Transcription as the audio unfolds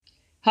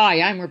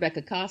Hi, I'm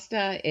Rebecca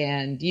Costa,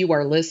 and you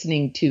are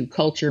listening to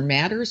Culture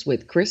Matters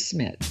with Chris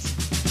Smith.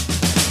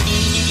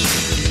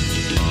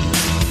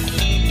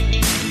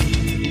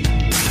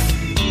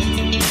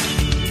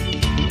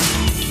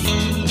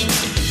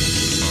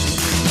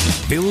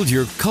 Build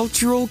your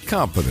cultural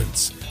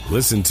competence.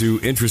 Listen to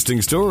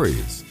interesting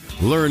stories.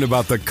 Learn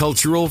about the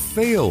cultural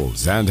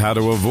fails and how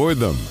to avoid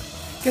them.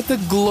 Get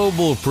the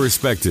global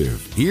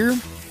perspective here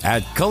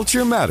at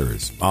Culture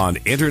Matters on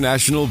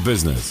International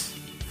Business.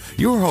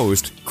 Your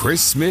host,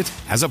 Chris Smith,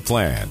 has a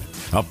plan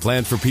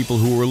for people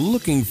who are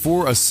looking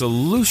for a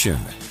solution.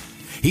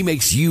 He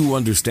makes you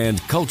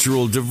understand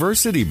cultural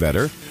diversity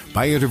better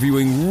by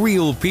interviewing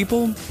real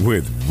people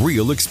with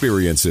real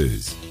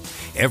experiences.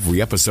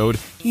 Every episode,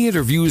 he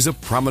interviews a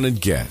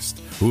prominent guest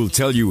who will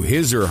tell you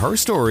his or her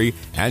story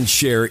and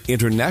share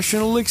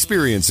international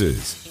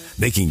experiences,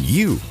 making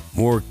you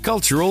more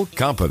cultural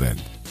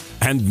competent.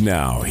 And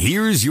now,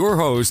 here's your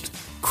host,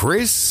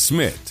 Chris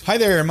Smith. Hi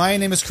there, my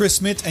name is Chris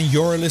Smith and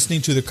you're listening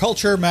to the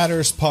Culture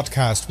Matters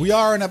podcast. We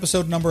are on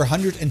episode number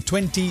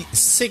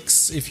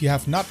 126. If you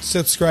have not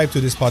subscribed to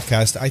this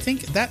podcast, I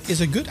think that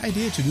is a good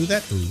idea to do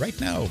that right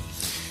now.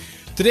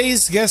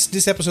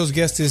 This episode's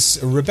guest is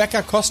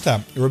Rebecca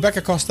Costa.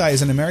 Rebecca Costa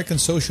is an American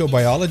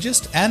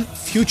sociobiologist and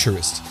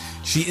futurist.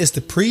 She is the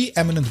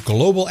preeminent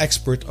global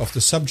expert of the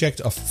subject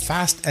of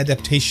fast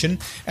adaptation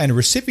and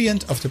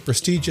recipient of the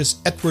prestigious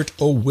Edward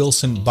O.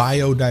 Wilson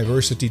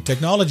Biodiversity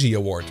Technology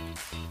Award.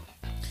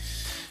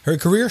 Her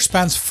career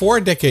spans 4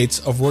 decades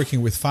of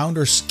working with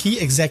founders, key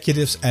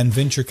executives, and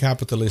venture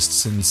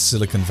capitalists in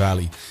Silicon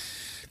Valley.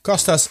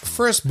 Costa's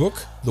first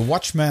book, The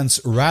Watchman's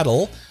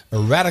Rattle, A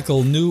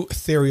Radical New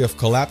Theory of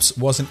Collapse,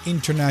 was an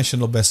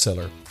international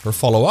bestseller. Her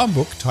follow-on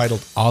book,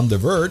 titled On the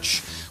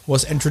Verge,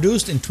 was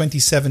introduced in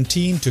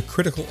 2017 to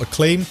critical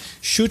acclaim,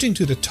 shooting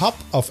to the top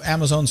of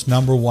Amazon's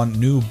 #1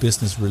 new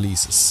business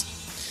releases.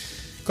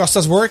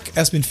 Costa's work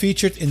has been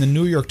featured in the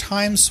New York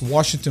Times,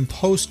 Washington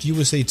Post,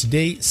 USA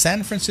Today,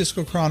 San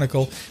Francisco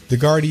Chronicle, The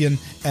Guardian,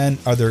 and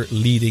other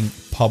leading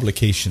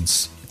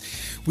publications.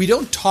 We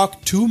don't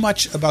talk too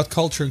much about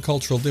culture and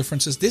cultural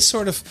differences. This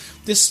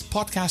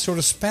podcast sort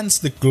of spans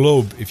the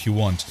globe, if you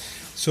want.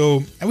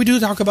 And we do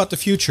talk about the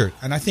future,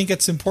 and I think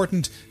it's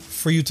important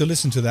for you to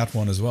listen to that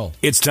one as well.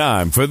 It's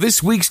time for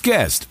this week's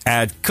guest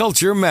at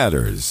Culture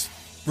Matters.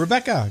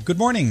 Rebecca, good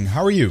morning.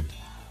 How are you?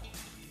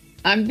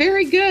 I'm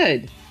very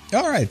good.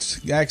 All right.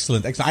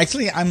 Excellent.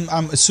 Actually,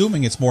 I'm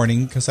assuming it's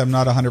morning because I'm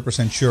not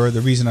 100% sure.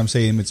 The reason I'm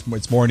saying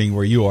it's morning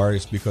where you are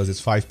is because it's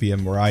 5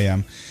 p.m. where I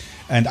am.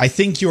 And I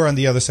think you're on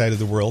the other side of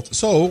the world.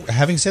 So,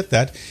 having said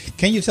that,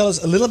 can you tell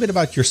us a little bit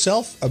about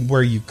yourself,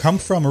 where you come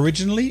from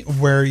originally,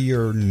 where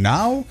you're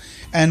now,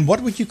 and what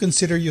would you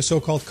consider your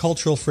so-called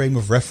cultural frame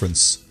of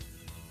reference?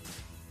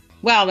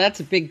 Wow, that's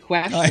a big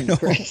question, I know.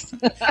 Chris.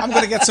 I'm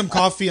going to get some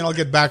coffee and I'll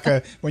get back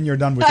when you're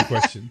done with the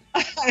question.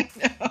 I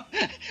know.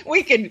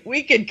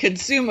 We could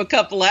consume a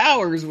couple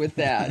hours with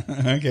that.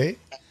 Okay.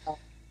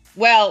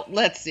 Well,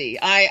 let's see.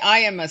 I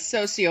am a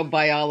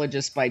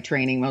sociobiologist by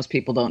training. Most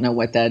people don't know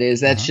what that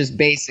is. That's just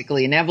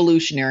basically an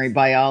evolutionary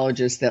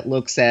biologist that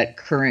looks at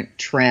current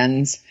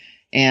trends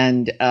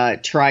and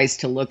tries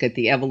to look at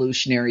the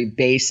evolutionary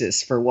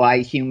basis for why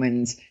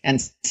humans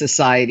and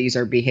societies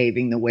are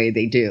behaving the way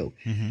they do.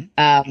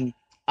 Mm-hmm.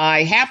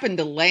 I happened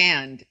to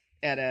land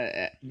at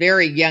a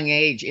very young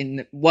age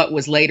in what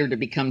was later to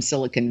become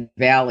Silicon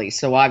Valley.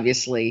 So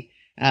obviously,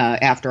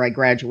 after I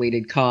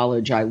graduated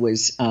college, I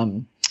was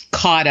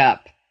caught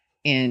up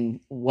in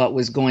what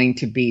was going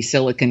to be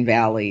Silicon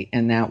Valley,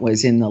 and that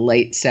was in the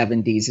late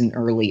 70s and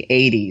early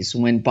 80s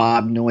when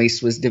Bob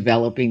Noyce was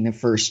developing the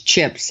first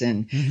chips,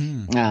 and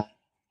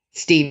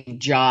Steve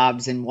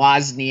Jobs and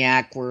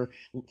Wozniak were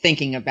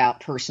thinking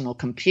about personal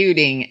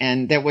computing,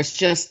 and there was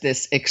just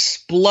this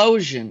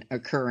explosion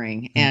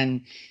occurring.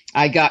 And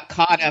I got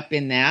caught up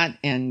in that,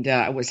 and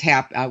I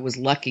was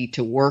lucky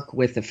to work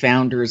with the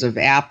founders of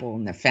Apple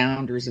and the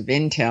founders of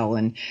Intel,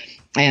 and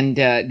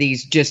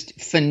these just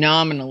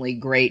phenomenally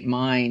great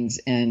minds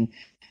and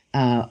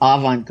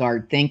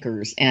avant-garde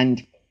thinkers.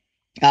 And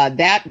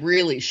that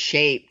really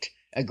shaped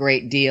a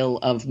great deal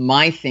of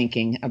my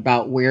thinking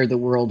about where the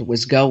world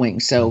was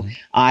going. So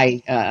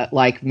I,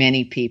 like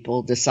many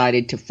people,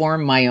 decided to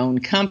form my own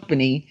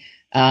company,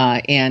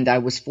 and I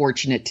was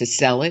fortunate to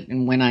sell it.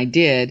 And when I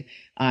did,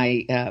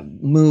 I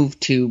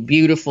moved to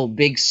beautiful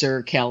Big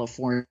Sur,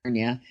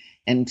 California,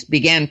 and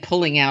began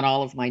pulling out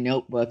all of my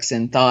notebooks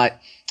and thought,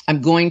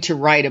 I'm going to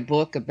write a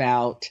book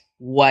about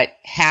what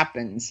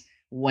happens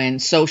when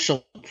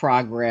social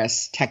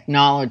progress,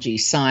 technology,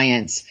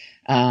 science,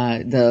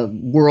 the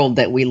world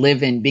that we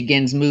live in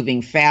begins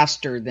moving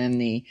faster than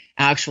the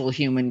actual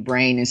human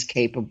brain is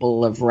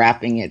capable of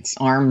wrapping its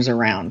arms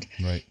around.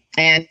 Right.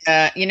 And,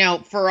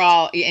 for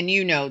all, and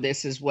you know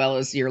this as well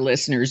as your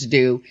listeners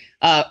do,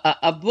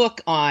 a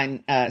book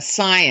on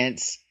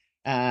science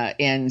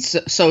and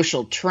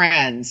social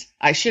trends,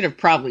 I should have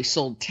probably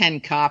sold 10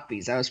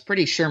 copies. I was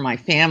pretty sure my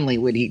family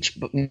would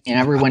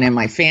everyone in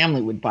my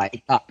family would buy a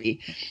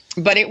copy.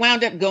 But it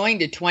wound up going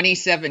to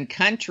 27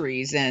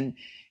 countries, and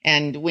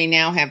And we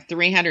now have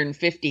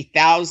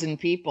 350,000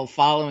 people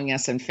following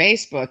us on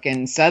Facebook.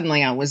 And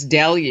suddenly I was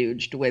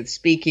deluged with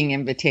speaking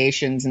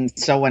invitations and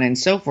so on and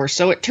so forth.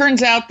 So it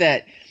turns out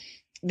that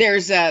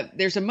there's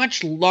a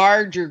much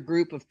larger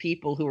group of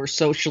people who are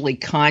socially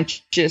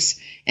conscious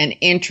and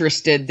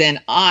interested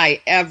than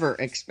I ever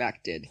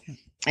expected.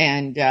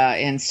 And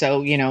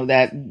so,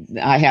 that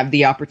I have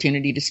the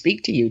opportunity to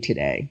speak to you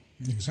today.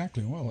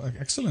 Exactly. Well,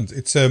 excellent.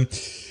 It's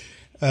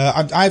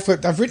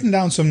I've written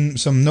down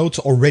some notes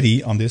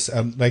already on this.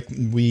 Like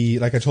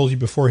I told you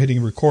before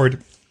hitting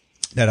record,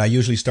 that I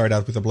usually start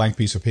out with a blank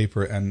piece of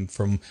paper, and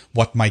from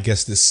what my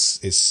guest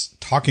is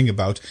talking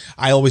about,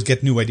 I always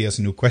get new ideas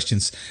and new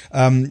questions.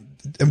 And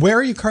where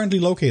are you currently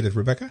located,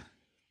 Rebecca?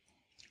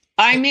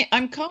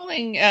 I'm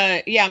calling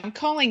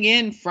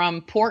in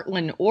from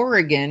Portland,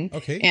 Oregon.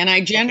 Okay. And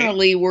I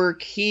generally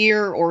work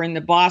here or in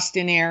the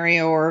Boston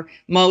area, or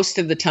most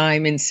of the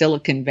time in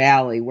Silicon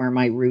Valley, where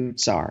my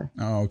roots are.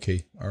 Oh,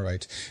 okay. All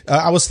right.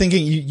 I was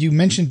thinking you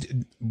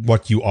mentioned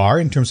what you are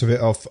in terms of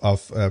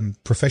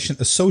profession,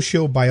 a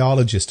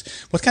sociobiologist.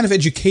 What kind of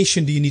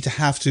education do you need to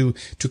have to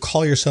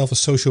call yourself a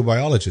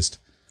sociobiologist?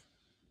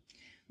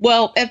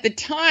 Well, at the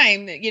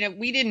time,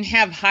 we didn't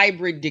have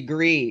hybrid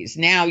degrees.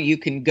 Now you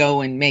can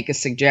go and make a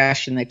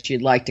suggestion that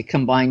you'd like to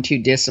combine two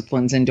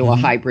disciplines into a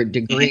hybrid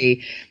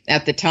degree.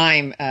 At the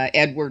time,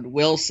 Edward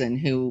Wilson,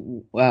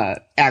 who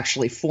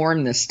actually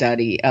formed the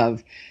study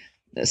of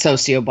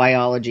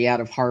sociobiology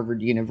out of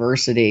Harvard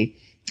University,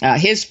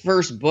 his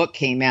first book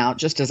came out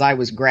just as I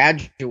was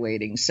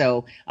graduating.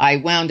 So I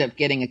wound up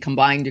getting a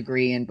combined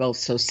degree in both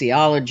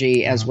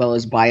sociology as well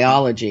as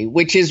biology,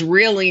 which is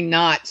really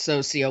not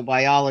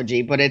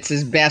sociobiology, but it's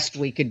as best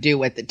we could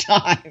do at the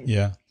time.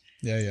 Yeah.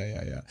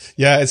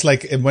 Yeah, it's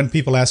like when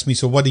people ask me,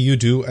 so what do you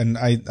do? And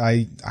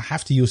I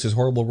have to use this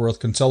horrible word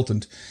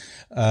consultant.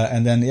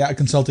 And then,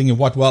 consulting in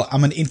what? Well,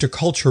 I'm an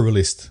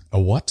interculturalist. A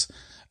what?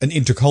 An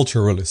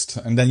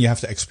interculturalist. And then you have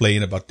to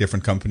explain about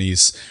different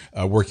companies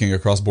working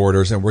across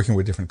borders and working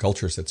with different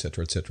cultures, et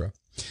cetera, et cetera.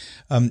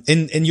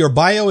 In your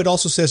bio, it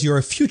also says you're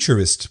a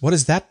futurist. What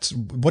is that?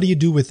 What do you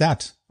do with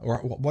that? Or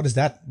what is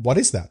that? What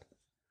is that?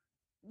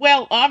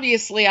 Well,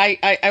 obviously,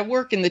 I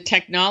work in the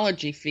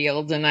technology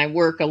field, and I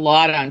work a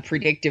lot on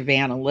predictive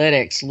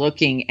analytics,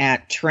 looking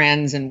at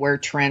trends and where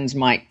trends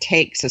might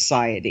take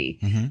society.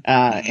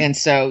 And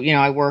so,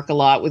 I work a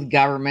lot with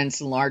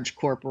governments and large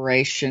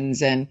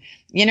corporations. And,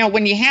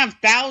 when you have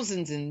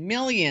thousands and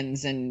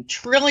millions and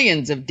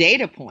trillions of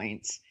data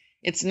points,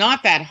 it's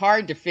not that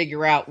hard to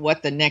figure out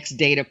what the next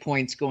data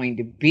point's going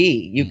to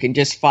be. You can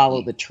just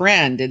follow the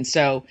trend. And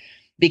so,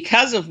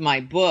 because of my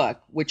book,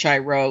 which I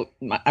wrote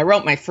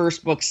my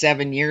first book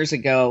 7 years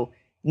ago,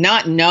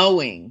 not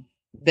knowing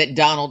that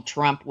Donald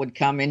Trump would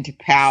come into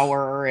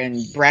power and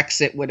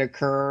Brexit would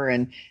occur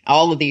and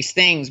all of these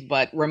things.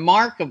 But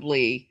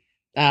remarkably,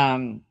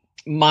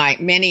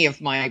 many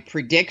of my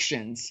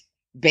predictions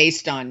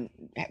based on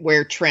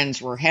where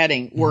trends were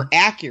heading were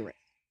accurate.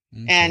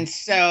 And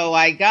so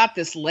I got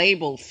this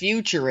label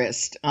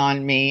futurist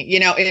on me.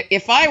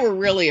 If I were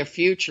really a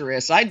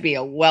futurist, I'd be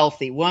a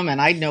wealthy woman.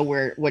 I'd know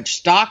which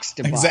stocks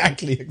to buy.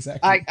 Exactly.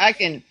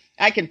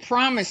 I can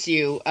promise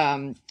you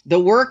the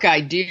work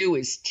I do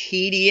is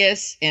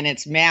tedious, and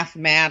it's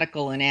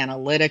mathematical and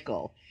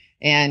analytical.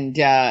 And,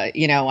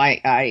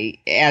 I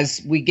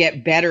as we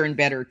get better and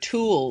better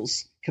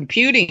tools,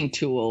 computing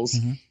tools,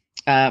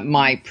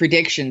 my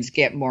predictions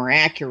get more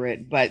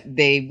accurate, but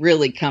they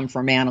really come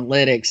from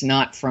analytics,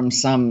 not from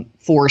some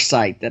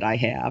foresight that I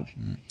have.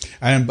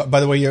 And by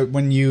the way,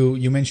 when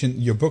you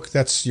mentioned your book,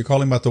 you're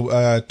calling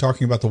about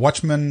talking about the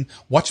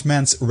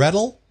Watchman's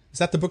Rattle. Is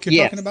that the book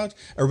you're talking about?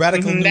 A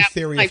Radical New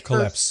Theory of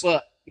Collapse.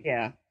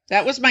 Yeah,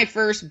 that was my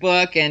first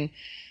book, and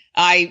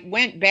I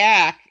went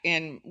back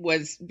and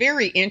was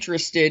very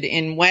interested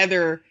in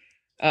whether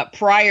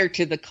prior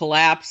to the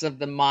collapse of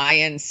the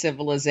Mayan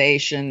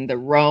civilization, the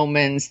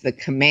Romans, the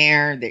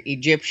Khmer, the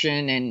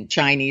Egyptian and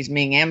Chinese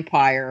Ming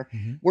Empire,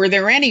 were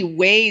there any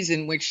ways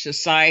in which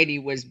society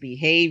was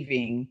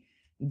behaving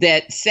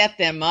that set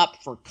them up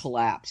for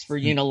collapse, for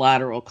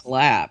unilateral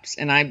collapse?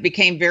 And I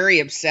became very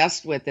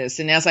obsessed with this.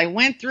 And as I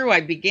went through, I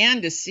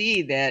began to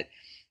see that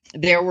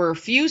there were a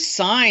few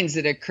signs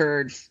that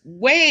occurred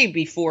way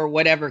before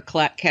whatever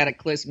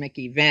cataclysmic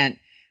event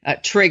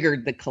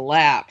triggered the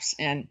collapse.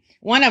 And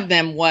one of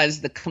them was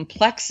the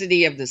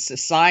complexity of the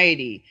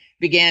society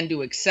began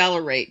to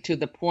accelerate to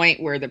the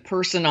point where the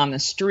person on the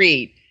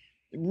street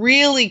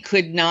really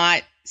could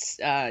not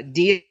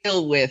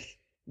deal with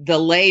the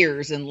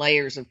layers and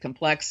layers of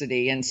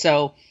complexity. And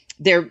so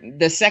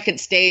the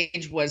second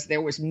stage was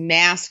there was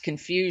mass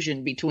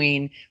confusion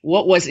between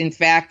what was in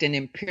fact an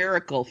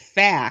empirical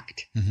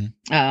fact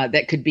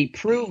that could be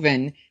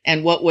proven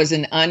and what was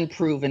an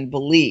unproven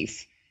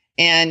belief.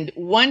 And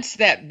once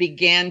that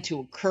began to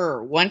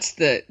occur, once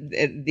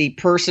the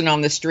person on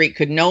the street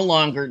could no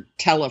longer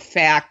tell a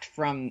fact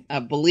from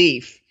a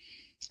belief,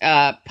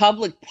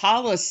 public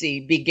policy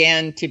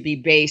began to be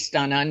based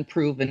on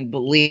unproven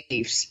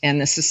beliefs,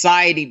 and the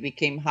society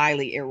became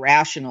highly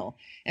irrational.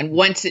 And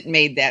once it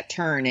made that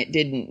turn, it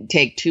didn't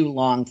take too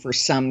long for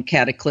some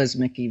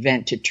cataclysmic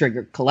event to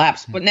trigger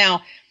collapse. But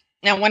now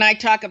when I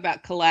talk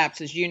about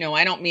collapse, as you know,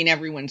 I don't mean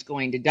everyone's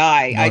going to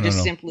die. I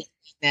just simply mean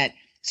that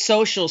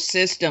social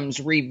systems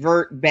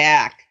revert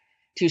back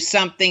to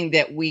something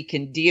that we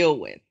can deal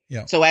with.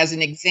 Yeah. So as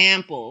an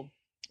example,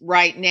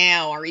 right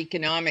now, our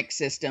economic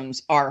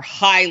systems are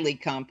highly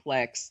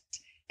complex,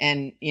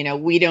 and,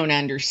 we don't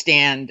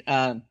understand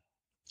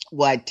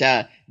what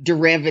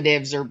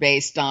derivatives are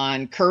based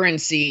on.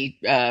 Currency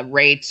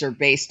rates are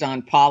based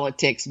on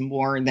politics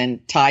more than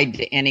tied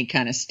to any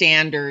kind of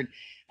standard.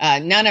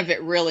 None of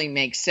it really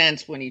makes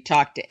sense when you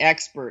talk to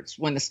experts.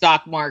 When the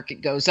stock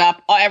market goes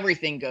up,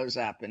 everything goes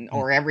up,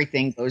 or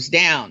everything goes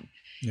down.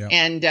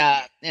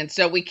 Yeah. And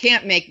so we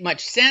can't make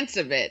much sense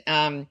of it.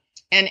 And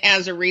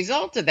as a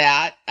result of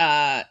that,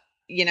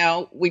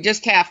 we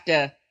just have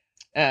to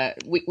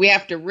we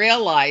have to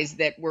realize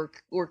that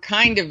we're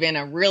kind of in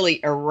a really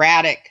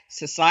erratic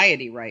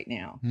society right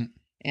now,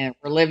 and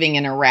we're living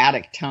in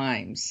erratic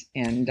times,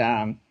 and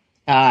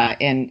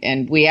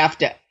we have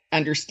to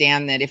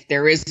understand that if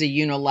there is a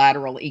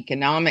unilateral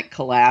economic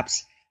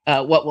collapse,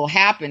 what will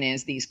happen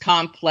is these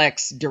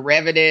complex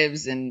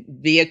derivatives and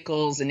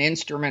vehicles and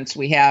instruments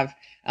we have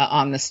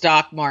on the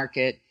stock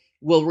market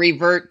will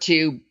revert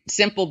to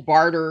simple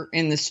barter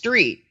in the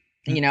street.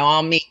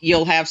 I'll meet,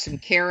 you'll have some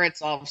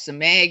carrots, I'll have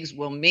some eggs,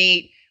 we'll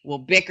meet, we'll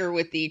bicker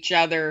with each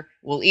other,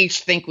 we'll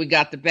each think we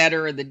got the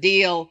better of the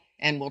deal,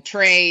 and we'll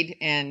trade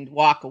and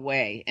walk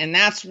away. And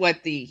that's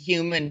what the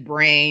human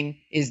brain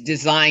is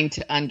designed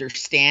to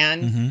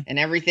understand. Mm-hmm. And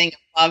everything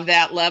above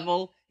that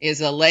level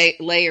is a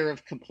layer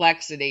of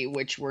complexity,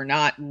 which we're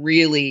not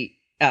really,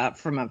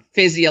 from a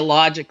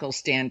physiological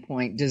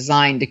standpoint,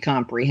 designed to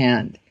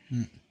comprehend.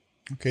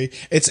 Okay,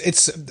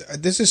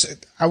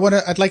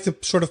 I'd like to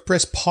sort of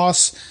press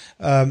pause,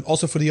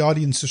 also for the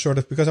audience to sort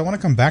of, because I want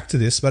to come back to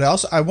this, but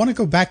also I want to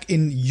go back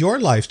in your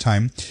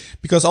lifetime,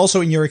 because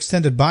also in your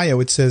extended bio,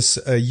 it says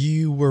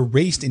you were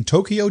raised in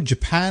Tokyo,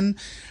 Japan,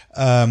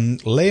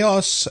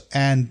 Laos,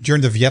 and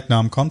during the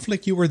Vietnam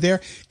conflict you were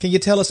there. Can you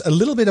tell us a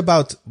little bit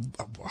about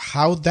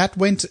how that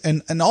went,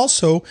 and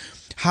also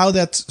how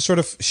that sort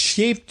of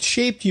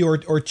shaped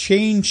you or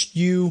changed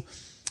you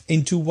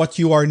into what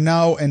you are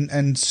now,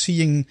 and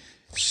seeing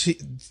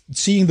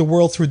the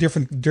world through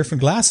different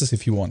glasses,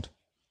 if you want?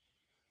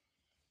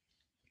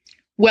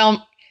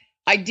 Well,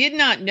 I did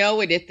not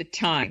know it at the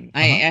time.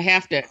 I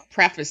have to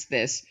preface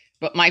this,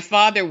 but my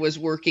father was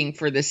working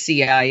for the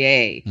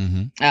CIA,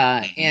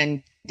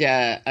 and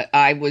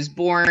I was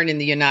born in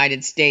the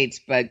United States,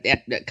 but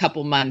at a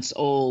couple months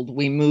old,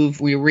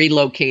 we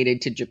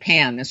relocated to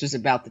Japan. This was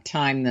about the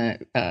time the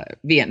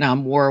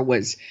Vietnam War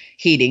was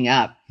heating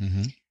up.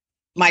 Mm-hmm.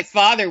 My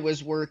father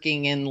was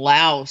working in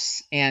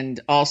Laos and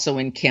also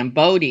in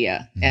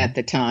Cambodia at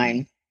the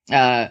time,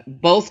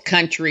 both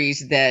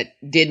countries that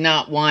did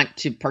not want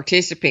to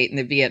participate in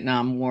the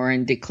Vietnam War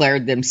and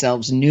declared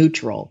themselves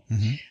neutral.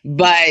 Mm-hmm.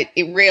 But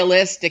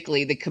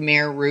realistically, the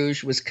Khmer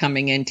Rouge was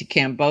coming into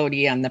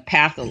Cambodia, and the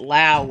path of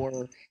Lao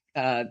were,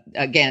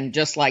 again,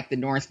 just like the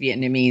North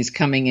Vietnamese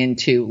coming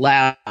into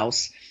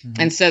Laos. Mm-hmm.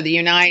 And so the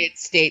United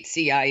States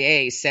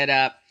CIA set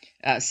up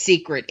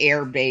secret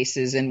air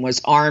bases and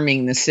was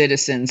arming the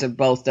citizens of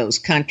both those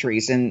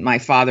countries. And my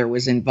father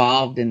was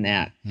involved in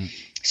that.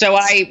 So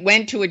I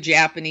went to a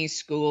Japanese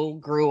school,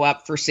 grew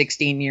up for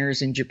 16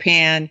 years in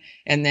Japan,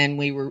 and then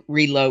we were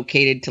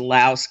relocated to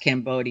Laos,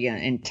 Cambodia,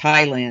 and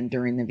Thailand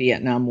during the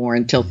Vietnam War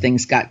until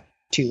things got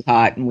too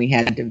hot and we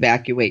had to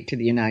evacuate to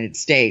the United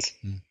States.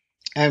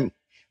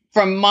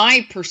 From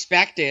my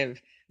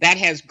perspective, that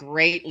has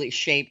greatly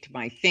shaped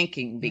my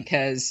thinking,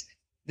 because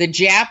the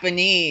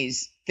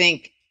Japanese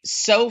think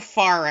so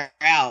far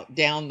out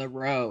down the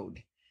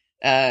road.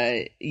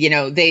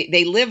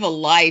 They live a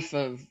life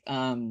of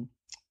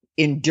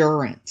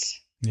endurance.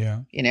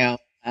 Yeah.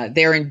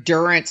 They're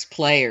endurance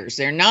players.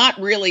 They're not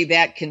really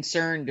that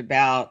concerned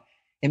about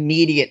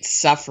immediate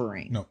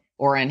suffering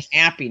or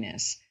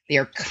unhappiness. They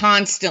are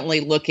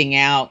constantly looking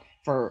out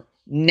for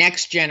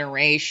next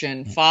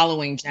generation,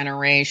 following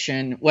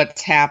generation,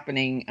 what's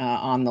happening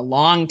on the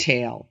long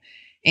tail.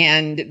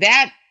 And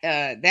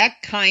that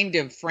kind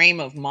of frame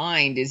of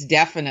mind is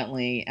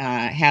definitely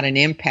had an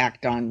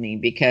impact on me,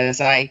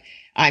 because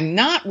I'm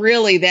not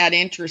really that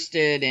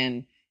interested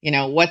in,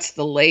 what's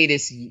the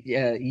latest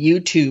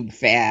YouTube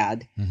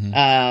fad,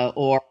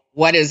 or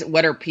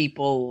what are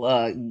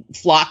people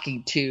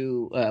flocking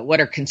to,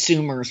 what are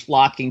consumers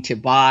flocking to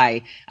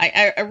buy.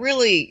 I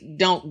really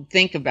don't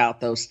think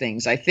about those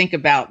things. I think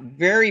about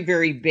very,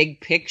 very big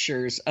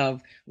pictures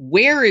of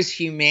where is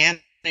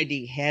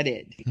humanity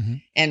headed,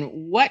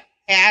 and what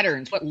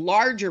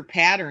larger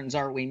patterns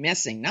are we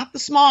missing? Not the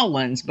small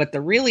ones, but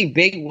the really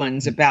big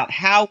ones about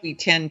how we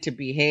tend to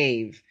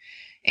behave,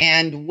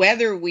 and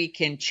whether we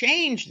can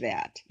change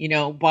that,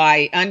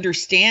 by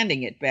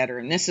understanding it better.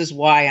 And this is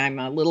why I'm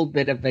a little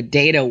bit of a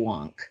data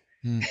wonk.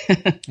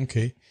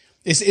 Okay.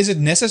 Is it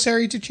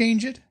necessary to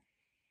change it?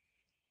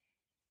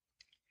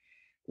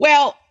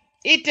 Well,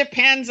 It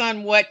depends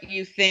on what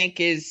you think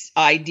is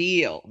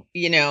ideal.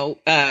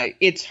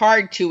 It's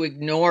hard to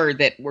ignore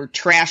that we're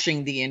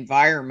trashing the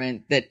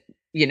environment that,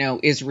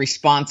 is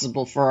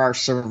responsible for our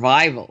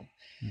survival.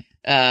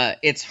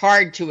 It's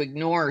hard to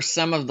ignore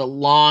some of the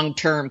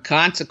long-term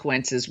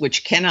consequences,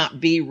 which cannot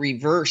be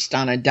reversed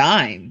on a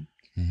dime.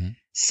 Mm-hmm.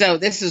 So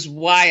this is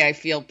why I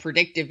feel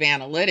predictive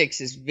analytics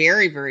is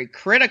very, very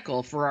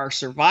critical for our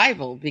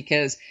survival,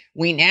 because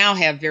we now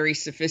have very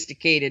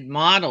sophisticated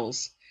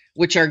models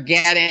which are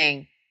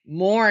getting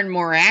more and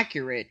more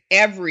accurate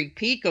every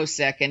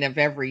picosecond of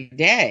every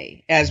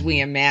day as we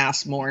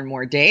amass more and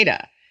more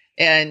data.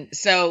 And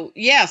so,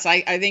 yes,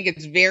 I think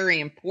it's very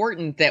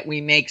important that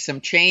we make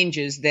some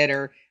changes that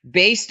are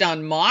based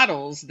on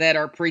models that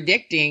are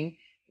predicting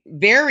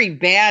very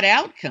bad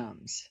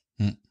outcomes.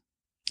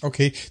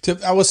 Okay. So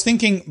I was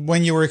thinking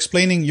when you were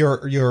explaining your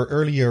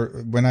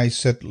earlier, when I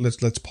said,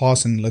 let's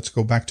pause and let's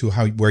go back to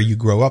where you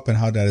grow up and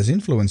how that has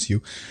influenced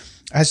you.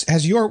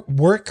 Has your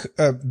work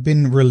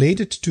been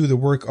related to the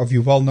work of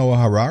Yuval Noah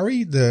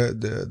Harari,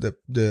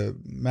 the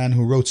man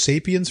who wrote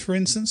 *Sapiens*, for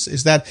instance?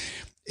 Is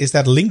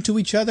that linked to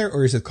each other,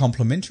 or is it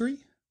complementary?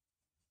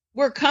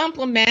 We're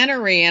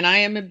complementary, and I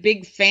am a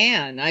big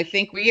fan. I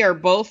think we are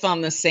both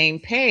on the same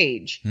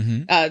page.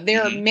 Mm-hmm.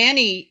 There are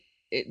many.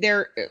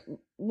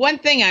 One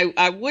thing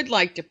I would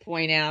like to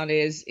point out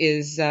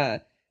is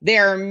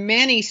there are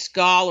many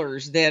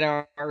scholars that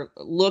are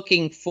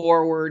looking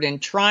forward and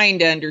trying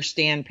to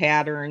understand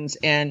patterns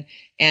and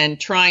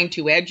trying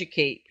to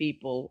educate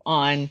people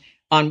on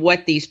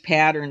what these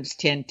patterns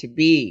tend to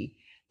be,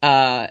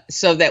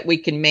 so that we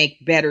can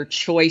make better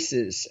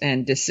choices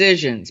and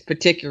decisions,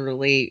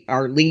 particularly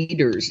our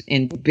leaders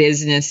in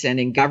business and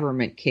in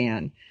government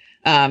can.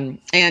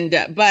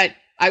 But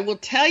I will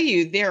tell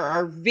you, there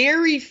are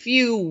very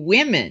few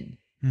women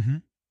mm-hmm.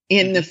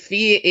 in the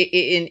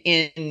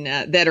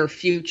that are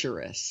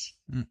futurists,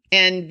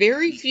 and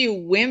very few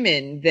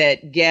women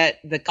that get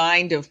the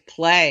kind of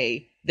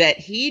play that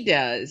he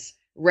does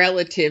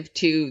relative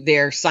to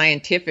their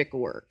scientific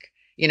work.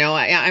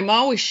 I'm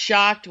always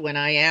shocked when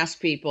I ask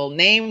people,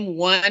 name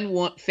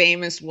one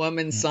famous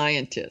woman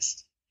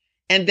scientist,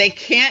 and they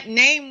can't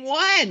name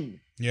one.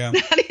 Yeah,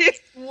 that is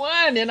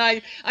one. And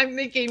I'm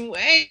thinking,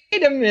 wait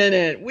a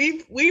minute,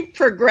 we've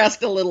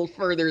progressed a little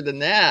further than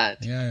that.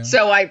 Yeah.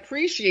 So I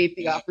appreciate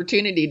the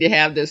opportunity to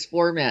have this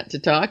format to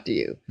talk to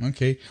you.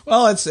 Okay.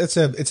 Well, it's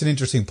an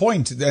interesting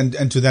point,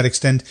 and to that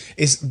extent,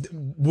 does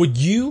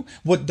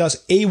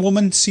a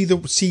woman see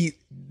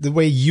the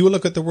way you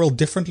look at the world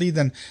differently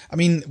than? I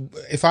mean,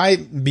 if I,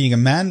 being a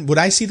man, would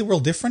I see the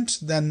world different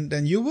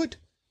than you would?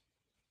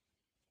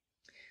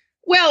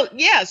 Well,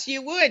 yes,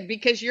 you would,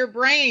 because your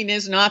brain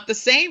is not the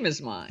same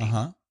as mine.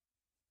 Uh-huh.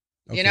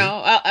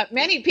 Okay.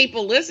 Many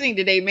people listening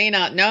today may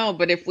not know,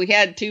 but if we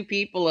had two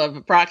people of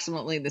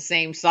approximately the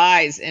same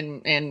size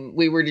and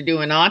we were to do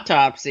an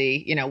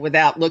autopsy,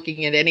 without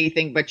looking at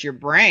anything but your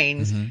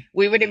brains, mm-hmm.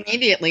 we would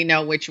immediately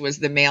know which was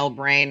the male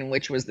brain and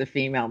which was the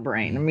female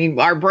brain. I mean,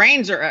 our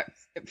brains are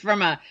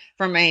from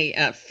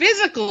a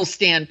physical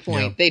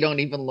standpoint, They don't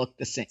even look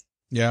the same.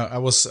 Yeah, I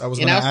was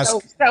going to ask.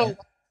 So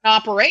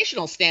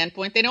operational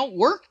standpoint, they don't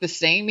work the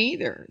same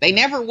either. They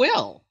never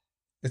will.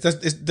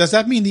 Does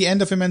that mean the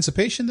end of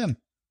emancipation then?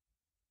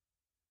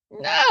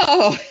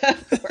 No,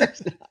 of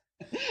course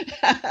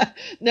not.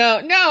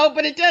 No,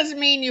 but it does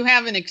mean you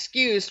have an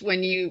excuse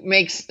when you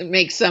make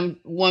some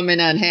woman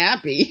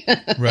unhappy.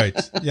 Right.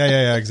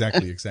 Yeah.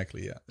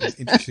 Exactly. Yeah. That's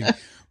interesting.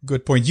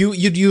 Good point.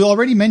 You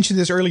already mentioned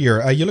this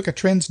earlier. You look at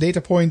trends,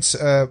 data points,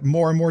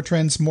 more and more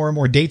trends, more and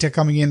more data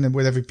coming in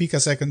with every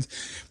picosecond,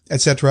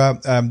 etc.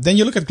 Then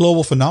you look at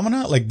global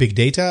phenomena like big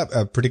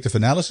data, predictive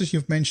analysis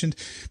you've mentioned.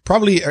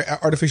 Probably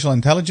artificial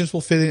intelligence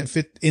will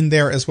fit in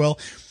there as well.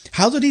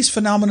 How do these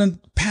phenomena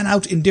pan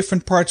out in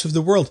different parts of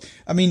the world?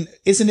 I mean,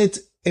 isn't it,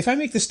 if I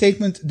make the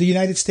statement the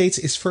United States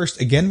is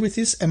first again with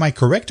this, am I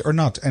correct or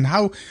not? And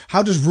how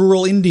does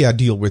rural India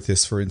deal with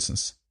this, for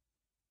instance?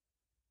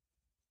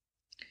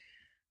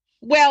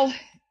 Well,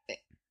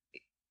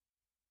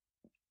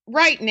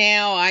 right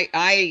now,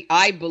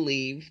 I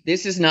believe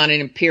this is not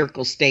an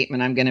empirical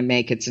statement I'm going to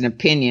make. It's an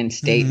opinion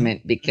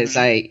statement, mm-hmm. because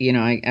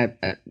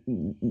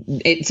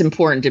it's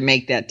important to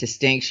make that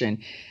distinction.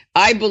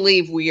 I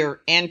believe we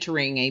are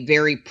entering a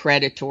very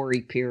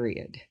predatory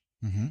period,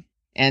 mm-hmm.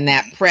 and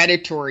that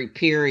predatory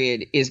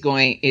period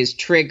is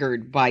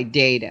triggered by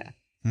data.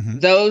 Mm-hmm.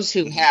 Those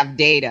who have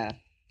data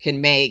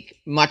can make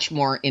much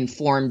more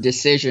informed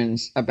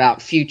decisions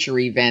about future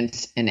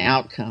events and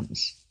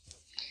outcomes.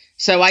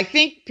 So I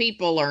think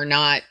people are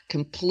not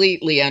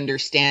completely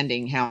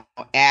understanding how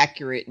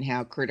accurate and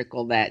how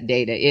critical that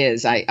data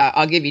is.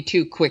 I'll give you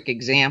two quick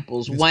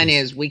examples. Yes, one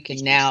is we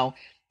can now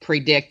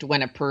predict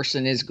when a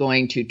person is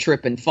going to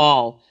trip and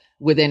fall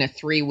within a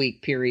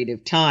 3-week period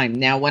of time.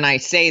 Now, when I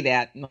say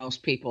that,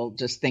 most people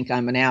just think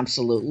I'm an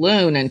absolute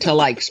loon until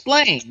I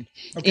explain.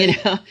 Okay.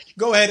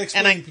 Go ahead,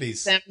 explain,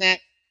 please.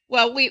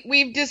 Well,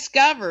 we've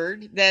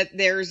discovered that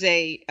there's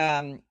a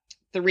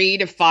 3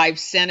 to 5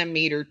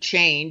 centimeter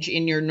change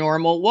in your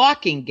normal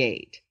walking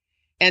gait.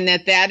 and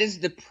that is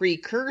the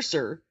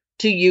precursor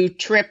to you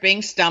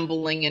tripping,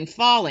 stumbling, and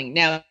falling.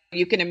 Now,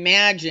 you can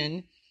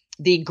imagine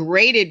the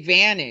great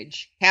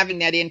advantage having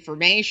that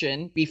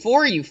information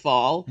before you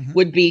fall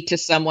would be to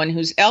someone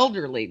who's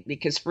elderly,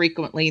 because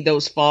frequently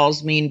those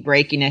falls mean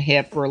breaking a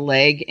hip or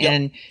leg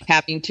and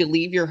having to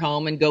leave your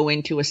home and go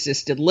into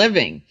assisted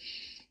living.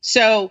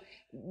 So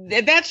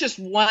that's just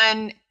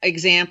one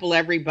example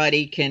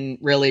everybody can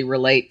really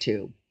relate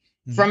to.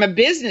 From a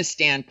business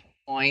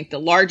standpoint, the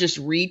largest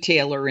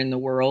retailer in the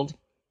world,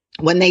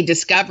 when they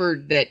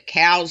discovered that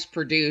cows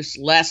produce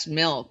less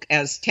milk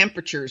as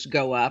temperatures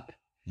go up,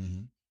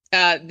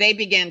 they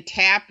began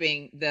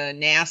tapping the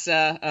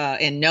NASA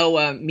and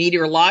NOAA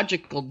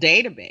meteorological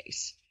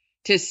database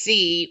to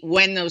see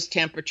when those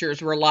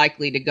temperatures were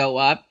likely to go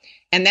up.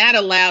 And that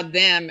allowed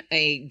them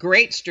a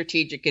great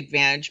strategic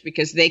advantage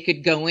because they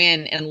could go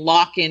in and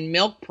lock in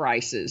milk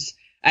prices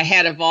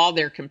ahead of all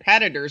their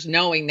competitors,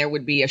 knowing there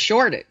would be a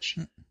shortage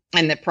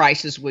and that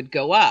prices would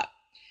go up.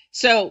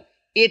 So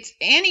it's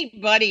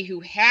anybody who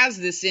has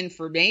this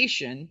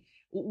information,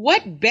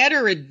 what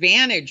better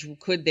advantage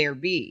could there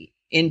be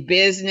in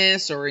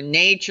business or in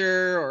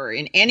nature or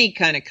in any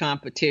kind of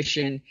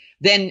competition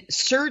than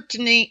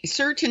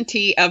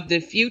certainty of the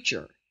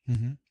future?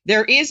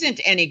 There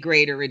isn't any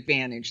greater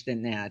advantage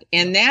than that.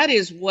 And that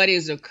is what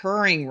is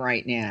occurring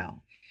right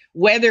now.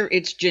 Whether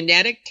it's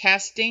genetic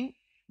testing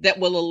that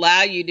will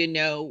allow you to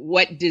know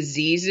what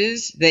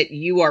diseases that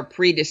you are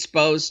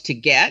predisposed to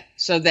get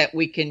so that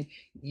we can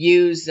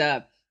use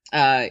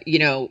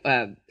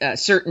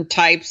certain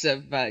types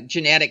of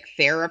genetic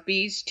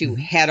therapies to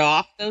head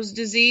off those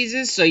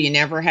diseases so you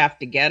never have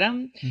to get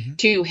them,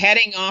 to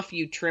heading off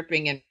you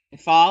tripping and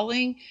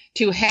falling,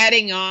 to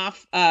heading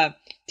off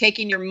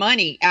taking your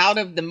money out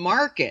of the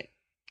market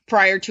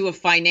prior to a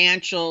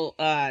financial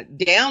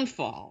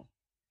downfall.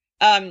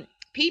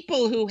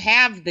 People who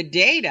have the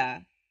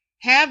data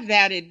have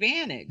that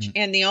advantage.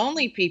 And the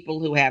only people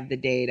who have the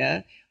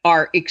data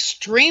are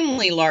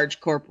extremely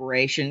large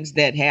corporations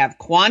that have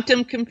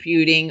quantum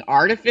computing,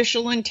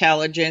 artificial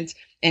intelligence,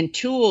 and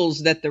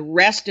tools that the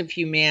rest of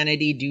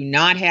humanity do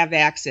not have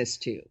access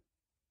to.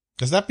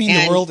 Does that mean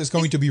the world is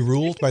going to be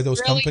ruled by those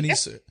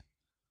companies?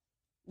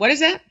 What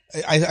is that?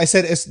 I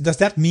said, does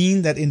that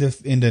mean that in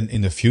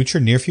the future,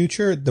 near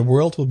future, the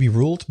world will be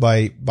ruled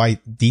by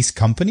these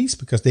companies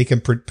because they can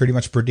pretty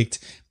much predict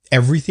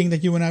everything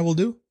that you and I will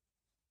do?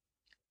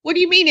 What do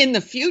you mean in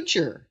the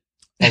future?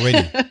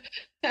 Already.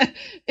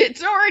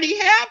 It's already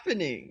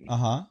happening.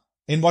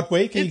 In what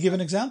way? Can you give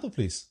an example,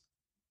 please?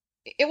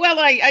 Well,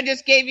 I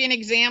just gave you an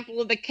example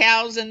of the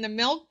cows and the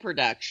milk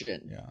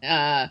production.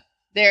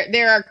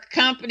 There are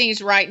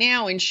companies right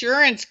now,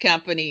 insurance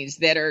companies,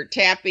 that are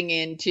tapping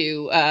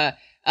into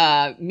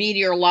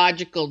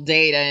meteorological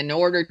data in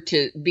order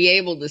to be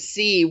able to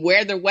see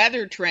where the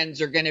weather trends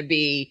are going to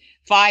be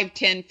 5,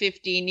 10,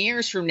 15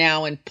 years from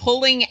now and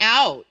pulling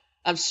out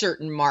of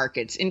certain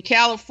markets. In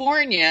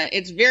California,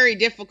 it's very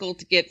difficult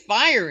to get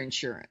fire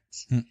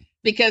insurance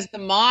because the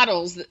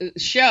models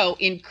show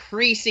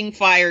increasing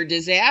fire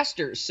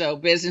disasters. So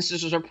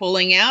businesses are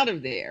pulling out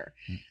of there.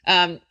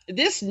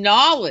 This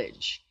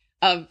knowledge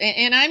of,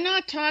 and I'm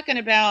not talking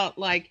about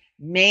like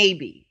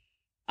maybe.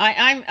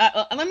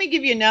 Let me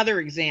give you another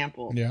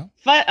example.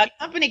 A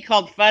company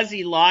called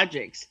Fuzzy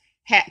Logics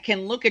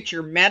can look at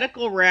your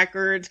medical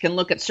records, can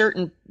look at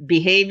certain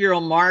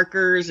behavioral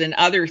markers and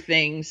other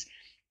things,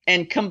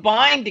 and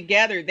combined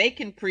together, they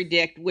can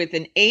predict with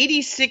an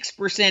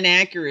 86%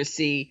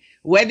 accuracy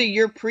whether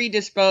you're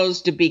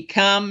predisposed to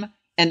become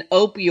an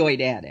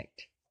opioid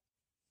addict.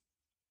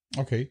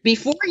 Okay.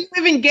 Before you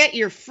even get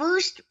your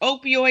first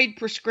opioid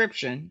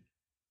prescription,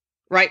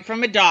 right,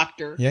 from a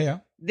doctor,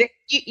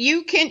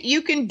 you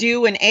can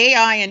do an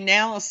AI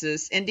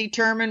analysis and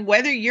determine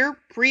whether you're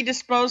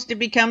predisposed to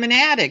become an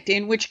addict,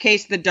 in which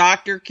case the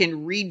doctor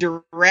can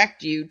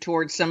redirect you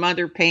towards some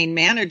other pain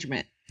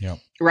management.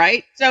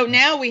 Right. So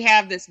now we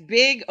have this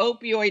big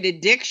opioid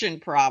addiction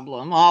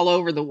problem all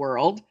over the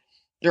world.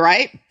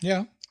 Right.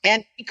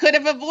 And we could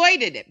have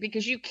avoided it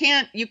because you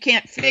can't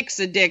fix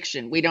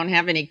addiction. We don't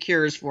have any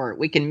cures for it.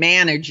 We can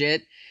manage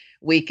it.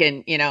 We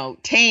can,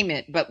 tame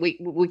it, but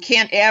we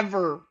can't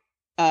ever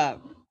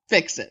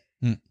fix it.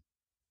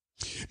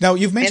 Now,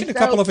 you've mentioned a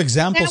couple of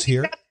examples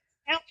here.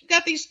 Now we've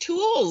got these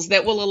tools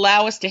that will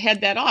allow us to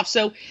head that off.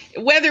 So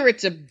whether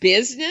it's a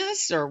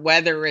business or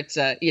whether it's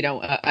an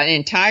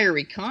entire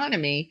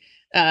economy,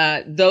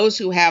 those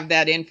who have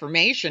that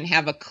information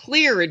have a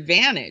clear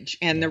advantage,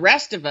 and the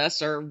rest of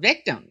us are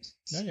victims.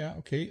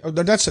 Okay. Oh,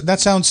 that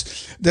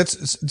sounds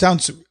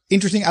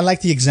interesting. I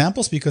like the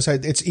examples because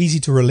it's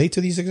easy to relate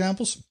to these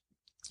examples.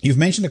 You've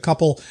mentioned a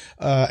couple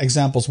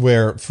examples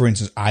where, for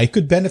instance, I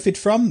could benefit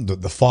from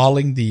the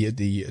falling,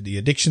 the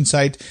addiction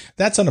side.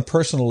 That's on a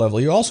personal level.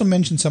 You also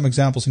mentioned some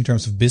examples in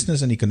terms of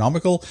business and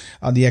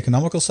on the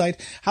economical side.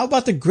 How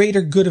about the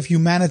greater good of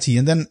humanity?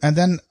 And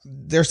then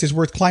there's this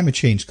word climate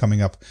change coming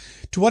up.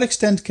 To what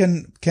extent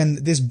can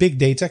this big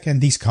data, can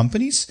these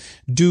companies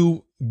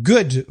do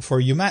good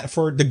for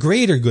for the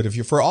greater good of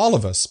you, for all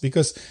of us,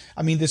 because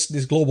I mean, this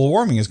global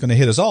warming is going to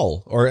hit us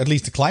all, or at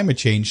least the climate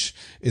change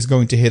is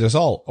going to hit us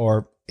all,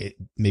 or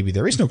maybe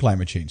there is no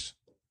climate change.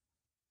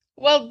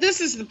 Well,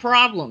 this is the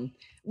problem.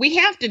 We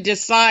have to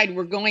decide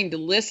we're going to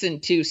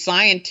listen to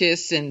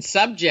scientists and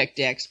subject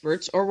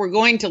experts, or we're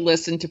going to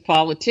listen to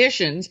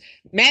politicians,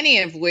 many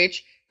of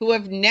which who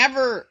have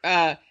never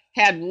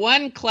had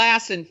one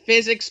class in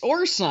physics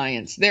or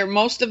science.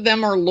 Most of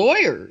them are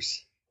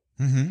lawyers.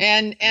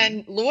 Mm-hmm.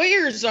 And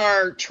lawyers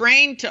are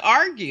trained to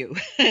argue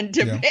and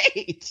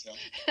debate.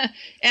 Yeah.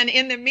 And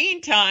in the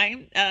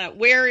meantime,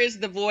 where is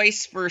the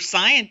voice for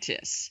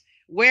scientists?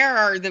 Where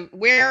are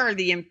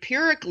the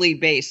empirically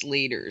based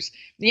leaders?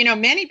 You know,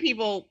 many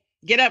people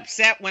get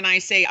upset when I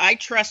say I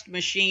trust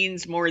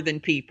machines more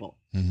than people.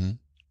 Mm-hmm.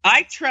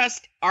 I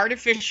trust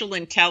artificial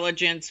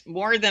intelligence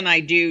more than I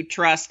do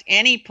trust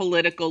any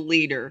political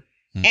leader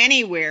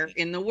anywhere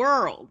in the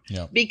world.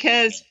 Yeah.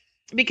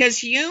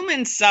 Because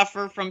humans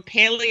suffer from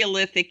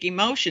Paleolithic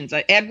emotions.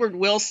 Edward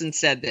Wilson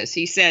said this.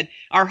 He said,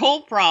 our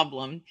whole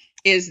problem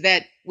is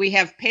that we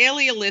have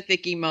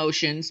Paleolithic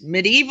emotions,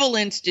 medieval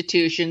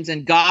institutions,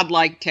 and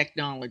godlike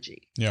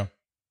technology. Yeah.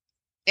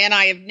 And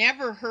I have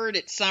never heard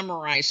it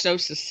summarized so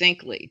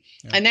succinctly.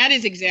 Yeah. And that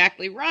is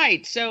exactly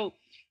right. So,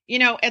 you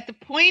know, at the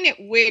point at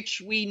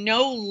which we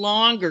no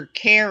longer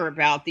care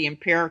about the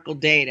empirical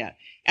data,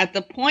 at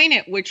the point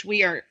at which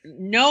we are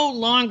no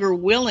longer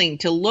willing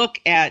to look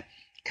at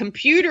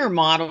computer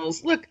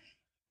models, look,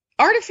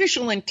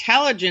 artificial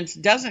intelligence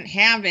doesn't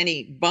have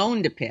any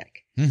bone to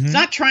pick. Mm-hmm. It's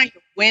not trying to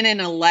win an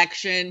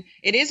election.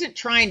 It isn't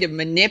trying to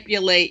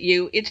manipulate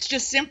you. It's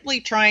just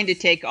simply trying to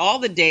take all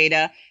the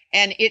data,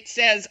 and it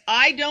says,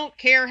 I don't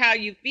care how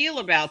you feel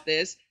about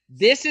this.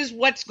 This is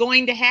what's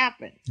going to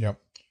happen. Yep.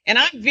 And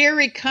I'm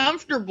very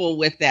comfortable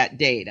with that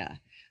data.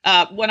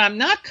 What I'm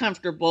not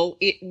comfortable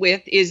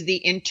with is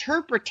the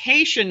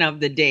interpretation of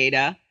the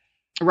data,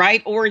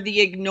 right, or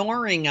the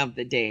ignoring of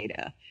the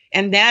data.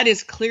 And that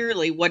is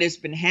clearly what has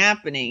been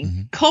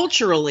happening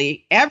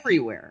culturally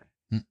everywhere.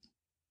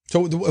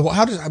 So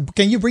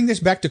can you bring this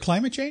back to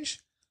climate change?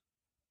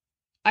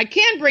 I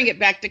can bring it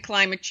back to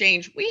climate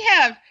change. We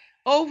have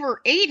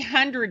over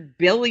 800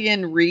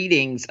 billion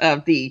readings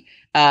of the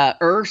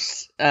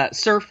Earth's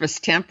surface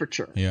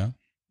temperature. Yeah.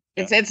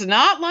 It's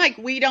not like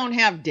we don't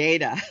have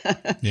data.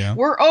 Yeah.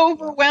 We're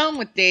overwhelmed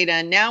with data.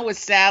 And now with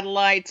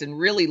satellites and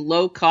really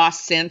low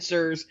cost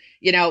sensors,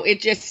 you know, it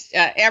just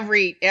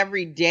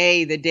every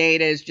day the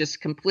data is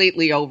just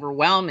completely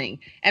overwhelming.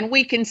 And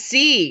we can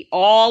see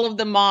all of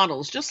the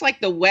models, just like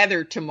the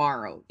weather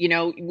tomorrow. You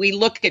know, we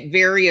look at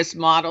various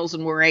models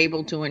and we're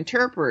able to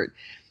interpret.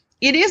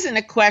 It isn't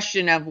a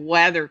question of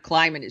whether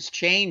climate is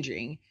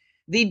changing.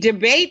 The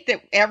debate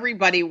that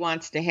everybody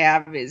wants to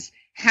have is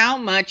how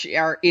much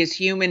is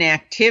human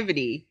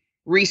activity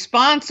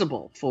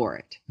responsible for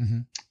it? Mm-hmm.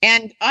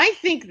 And I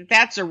think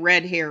that's a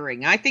red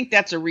herring. I think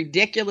that's a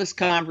ridiculous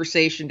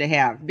conversation to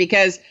have,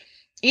 because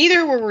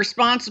either we're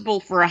responsible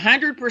for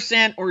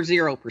 100% or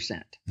 0%.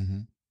 Mm-hmm.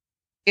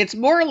 It's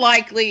more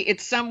likely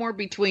it's somewhere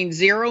between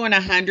 0 and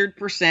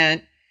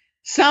 100%.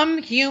 Some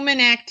human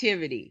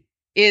activity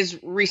is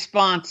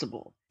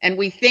responsible, and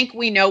we think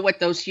we know what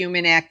those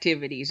human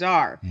activities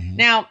are. Mm-hmm.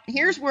 Now,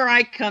 here's where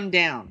I come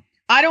down.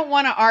 I don't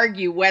want to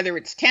argue whether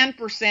it's 10%,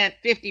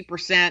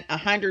 50%,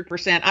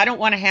 100%. I don't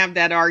want to have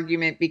that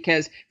argument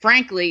because,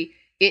 frankly,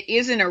 it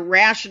isn't a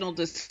rational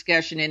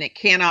discussion and it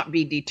cannot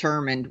be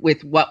determined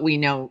with what we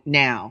know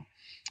now.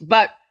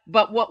 But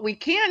what we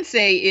can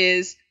say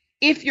is,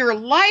 if your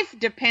life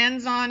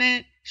depends on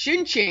it,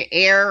 shouldn't you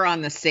err on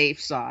the safe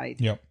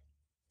side? Yep.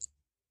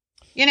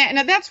 You know,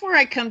 now that's where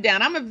I come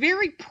down. I'm a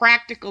very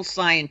practical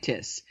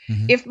scientist.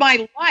 Mm-hmm. If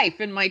my life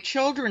and my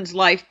children's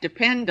life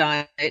depend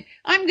on it,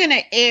 I'm going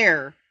to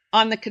err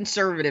on the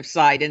conservative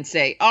side and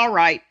say, all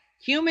right,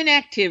 human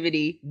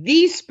activity,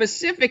 these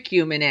specific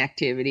human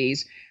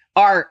activities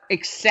are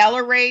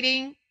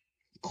accelerating,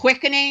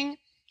 quickening,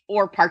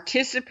 or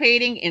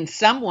participating in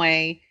some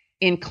way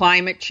in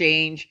climate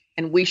change,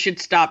 and we should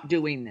stop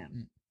doing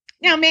them.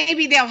 Now,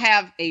 maybe they'll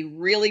have a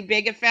really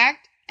big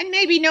effect, and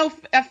maybe no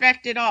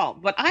effect at all.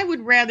 But I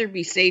would rather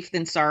be safe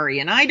than sorry.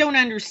 And I don't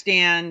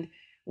understand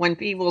when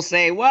people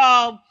say,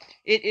 well,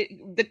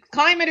 the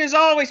climate has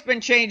always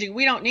been changing.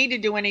 We don't need to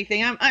do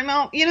anything. I'm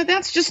all, you know,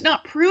 that's just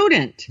not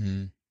prudent.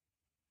 Mm.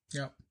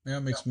 Yeah,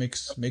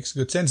 makes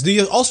good sense. Do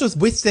you also,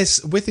 with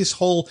this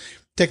whole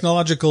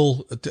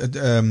technological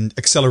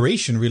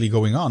acceleration really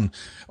going on,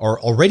 or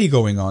already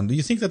going on, do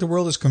you think that the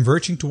world is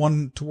converging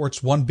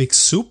towards one big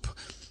soup?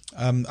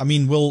 I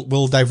mean,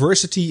 will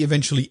diversity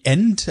eventually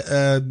end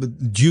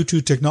due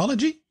to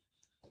technology?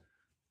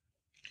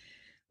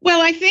 Well,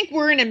 I think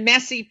we're in a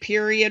messy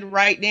period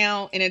right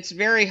now, and it's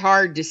very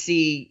hard to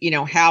see,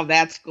 how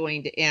that's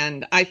going to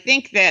end. I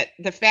think that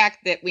the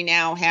fact that we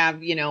now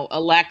have,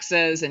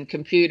 Alexas and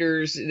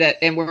computers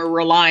and we're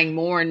relying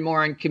more and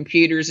more on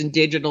computers and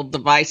digital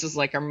devices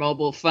like our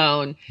mobile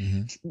phone,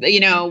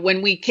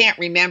 when we can't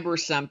remember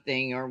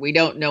something or we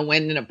don't know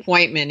when an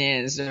appointment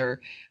is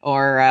or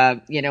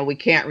we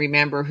can't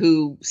remember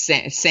who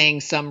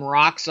sang some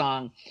rock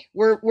song,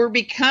 we're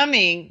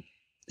becoming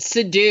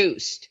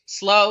seduced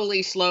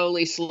slowly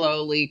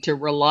to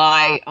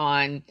rely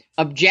on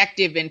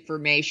objective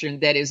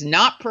information that is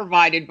not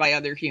provided by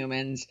other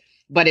humans,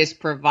 but is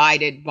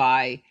provided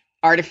by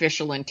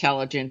artificial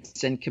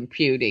intelligence and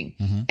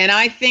computing. And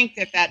I think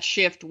that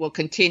shift will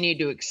continue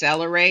to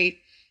accelerate.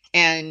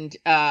 And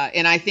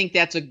I think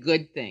that's a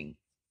good thing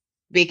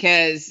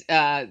because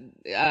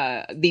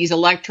these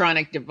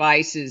electronic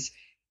devices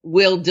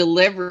will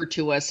deliver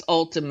to us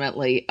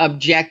ultimately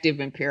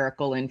objective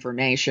empirical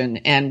information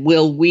and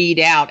will weed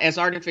out. As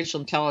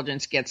artificial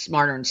intelligence gets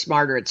smarter and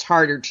smarter, it's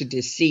harder to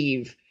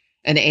deceive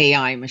an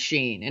AI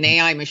machine. An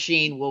AI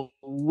machine will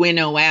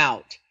winnow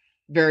out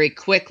very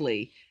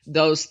quickly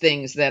those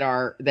things that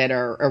are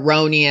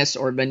erroneous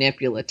or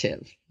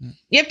manipulative.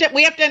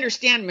 We have to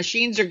understand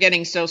machines are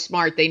getting so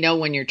smart they know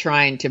when you're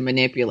trying to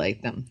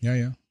manipulate them.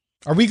 Yeah.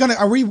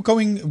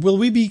 Will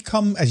we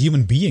become, as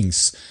human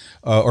beings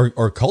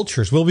or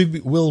cultures, will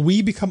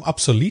we become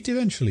obsolete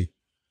eventually?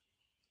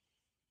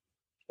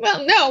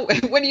 Well, no.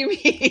 What do you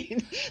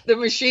mean? The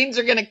machines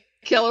are going to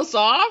kill us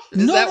off?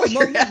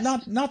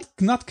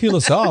 Not kill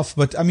us off,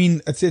 but I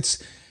mean,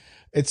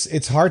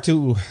 it's hard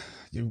to.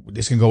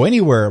 This can go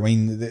anywhere. I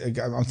mean,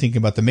 I'm thinking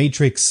about the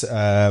Matrix.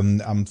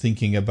 I'm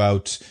thinking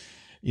about,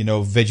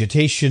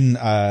 vegetating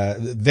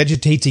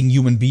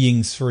human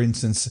beings, for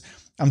instance.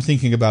 I'm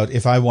thinking about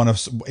if I'm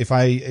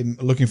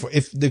looking for,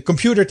 if the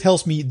computer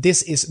tells me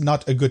this is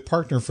not a good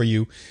partner for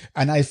you,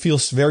 and I feel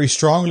very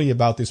strongly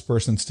about this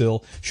person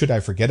still, should I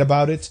forget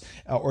about it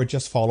or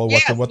just follow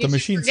what the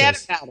machine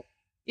says? About it.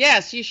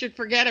 Yes, you should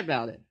forget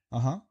about it.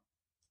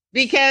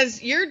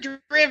 Because you're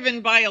driven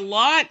by a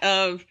lot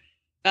of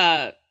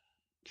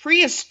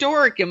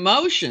prehistoric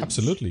emotions.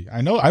 Absolutely.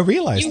 I know. I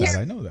realize that.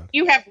 I know that.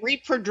 You have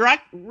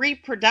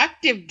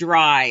reproductive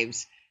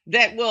drives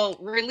that will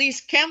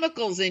release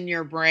chemicals in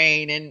your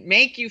brain and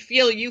make you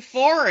feel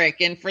euphoric.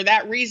 And for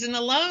that reason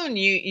alone,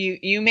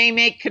 you may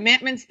make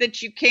commitments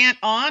that you can't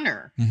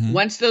honor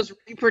once those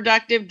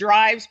reproductive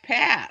drives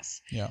pass.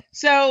 Yeah.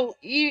 So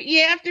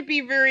you have to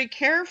be very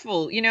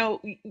careful.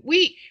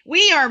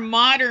 We are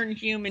modern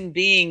human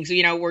beings.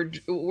 We're in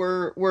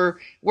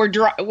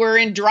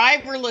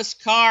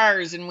driverless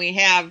cars, and we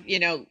have,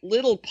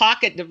 little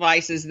pocket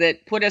devices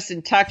that put us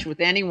in touch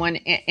with anyone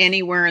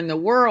anywhere in the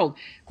world.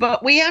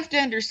 But we have to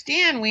understand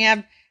we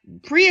have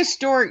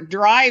prehistoric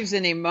drives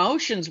and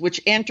emotions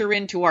which enter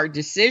into our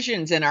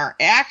decisions and our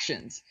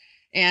actions.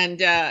 And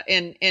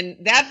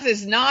that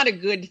is not a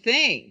good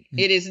thing.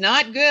 It is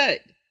not good.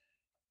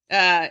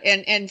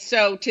 And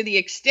so to the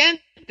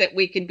extent that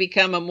we can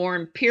become a more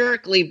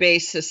empirically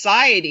based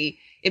society,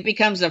 it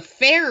becomes a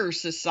fairer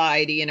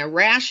society and a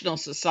rational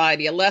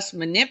society, a less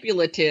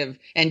manipulative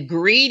and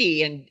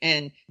greedy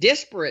and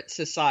disparate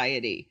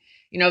society.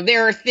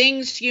 There are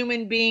things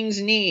human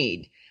beings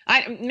need.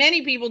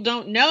 Many people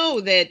don't know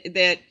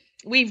that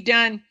we've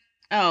done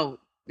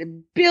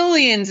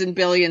billions and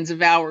billions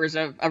of hours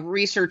of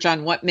research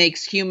on what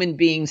makes human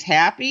beings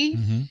happy.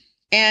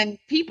 And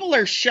people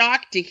are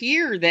shocked to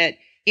hear that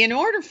in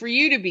order for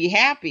you to be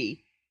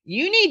happy,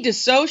 you need to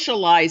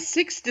socialize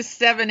 6 to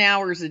 7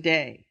 hours a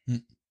day.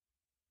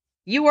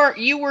 You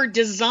were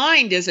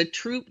designed as a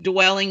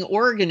troop-dwelling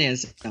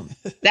organism.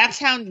 That's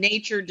how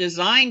nature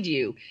designed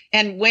you.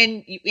 And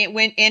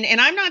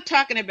and I'm not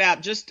talking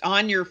about just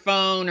on your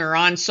phone or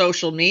on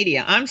social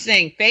media. I'm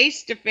saying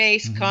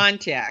face-to-face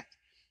contact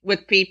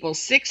with people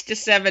 6 to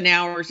 7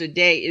 hours a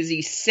day is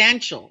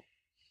essential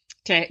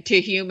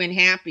to human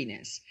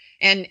happiness.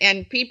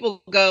 And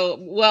people go,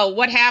 well,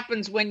 what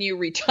happens when you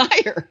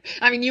retire?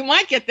 I mean, you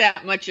might get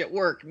that much at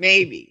work,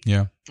 maybe.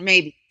 Yeah.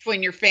 Maybe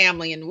between your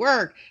family and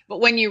work. But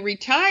when you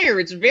retire,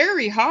 it's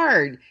very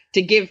hard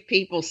to give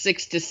people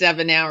 6 to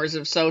 7 hours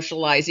of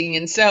socializing.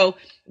 And so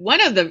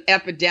one of the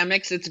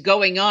epidemics that's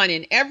going on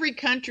in every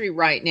country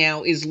right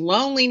now is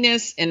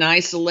loneliness and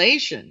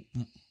isolation.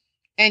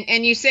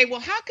 And you say, well,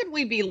 how could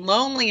we be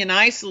lonely and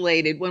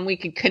isolated when we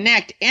can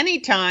connect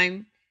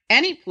anytime,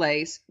 any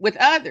place with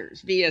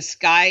others via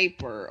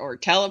Skype or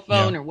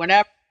telephone or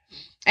whatever?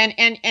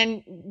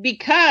 And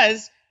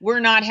because we're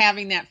not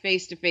having that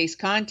face-to-face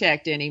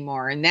contact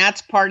anymore. And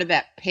that's part of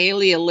that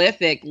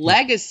Paleolithic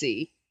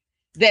legacy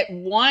that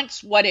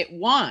wants what it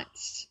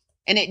wants.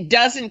 And it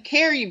doesn't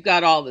care you've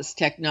got all this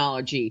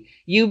technology.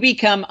 You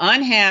become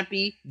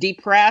unhappy,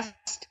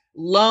 depressed,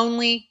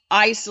 lonely,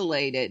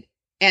 isolated.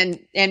 And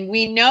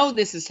we know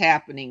this is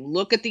happening.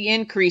 Look at the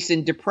increase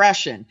in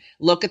depression.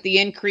 Look at the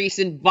increase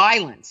in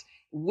violence.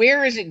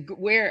 Where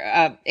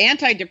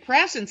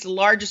antidepressants, the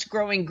largest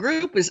growing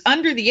group, is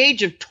under the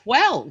age of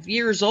 12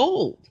 years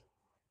old.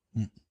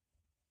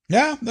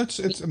 Yeah,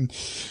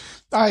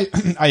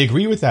 I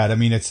agree with that. I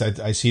mean, I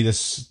see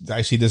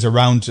this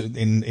around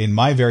in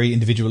my very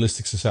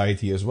individualistic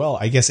society as well.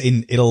 I guess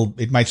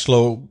it might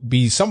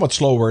be somewhat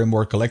slower in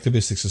more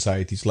collectivistic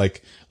societies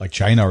like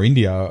China or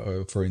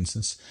India, for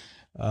instance.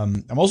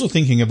 I'm also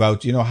thinking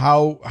about,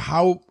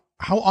 how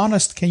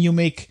honest can you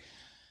make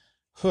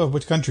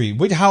which country?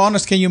 How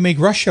honest can you make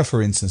Russia,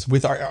 for instance,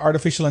 with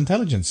artificial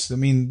intelligence? I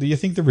mean, do you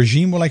think the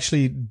regime will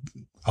actually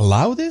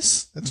allow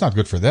this? That's not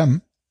good for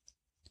them.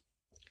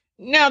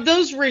 No,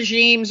 those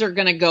regimes are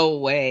going to go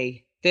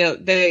away. They're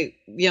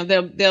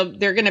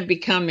going to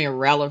become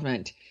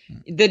irrelevant.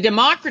 The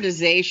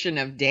democratization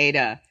of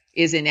data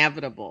is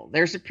inevitable.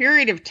 There's a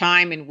period of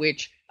time in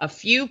which a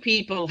few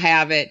people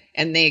have it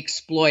and they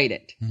exploit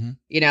it.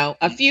 Mm-hmm.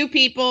 A few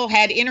people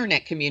had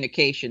internet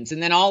communications,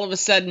 and then all of a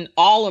sudden,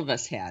 all of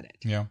us had it.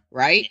 Yeah.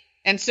 Right.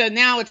 And so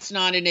now it's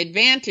not an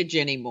advantage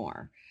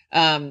anymore.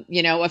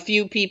 A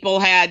few people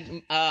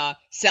had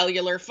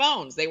cellular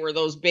phones. They were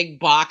those big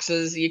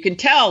boxes. You can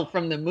tell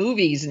from the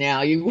movies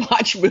now. You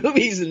watch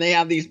movies and they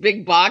have these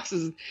big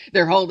boxes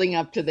they're holding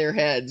up to their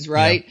heads,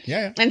 right?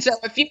 Yeah. And so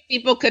a few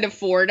people could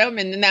afford them,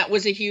 and then that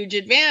was a huge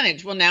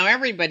advantage. Well, now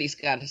everybody's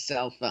got a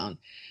cell phone.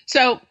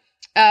 So,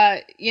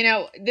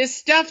 this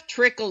stuff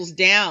trickles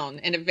down,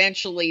 and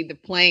eventually the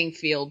playing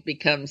field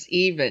becomes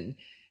even.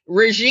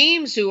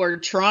 Regimes who are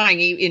trying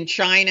in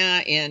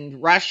China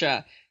and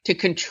Russia to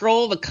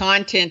control the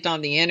content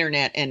on the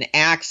internet and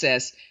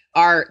access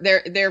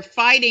they're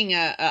fighting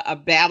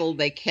a battle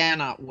they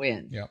cannot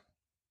win. Yeah.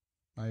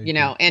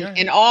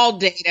 And all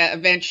data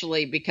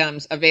eventually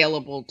becomes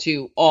available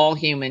to all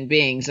human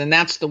beings. And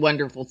that's the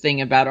wonderful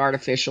thing about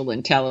artificial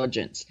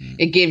intelligence.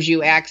 It gives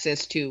you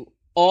access to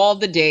all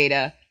the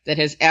data that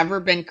has ever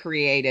been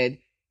created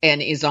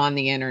and is on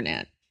the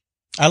internet.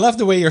 I love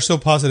the way you're so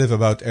positive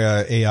about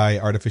AI,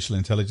 artificial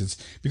intelligence,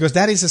 because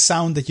that is a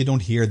sound that you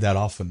don't hear that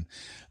often.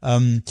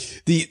 I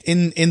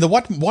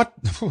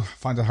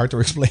find it hard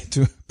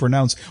to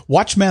pronounce.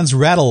 Watchman's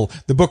Rattle,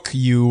 the book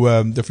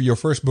your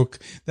first book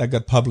that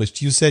got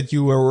published. You said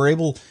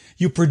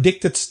you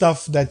predicted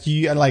stuff that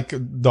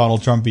like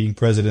Donald Trump being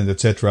president,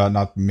 etc.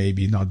 Not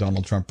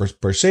Donald Trump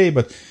per se,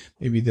 but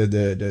maybe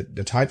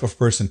the type of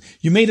person.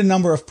 You made a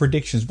number of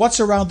predictions. What's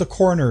around the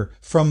corner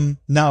from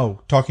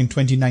now, talking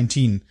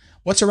 2019?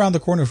 What's around the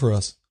corner for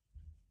us?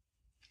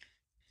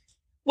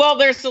 Well,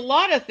 there's a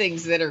lot of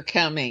things that are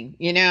coming.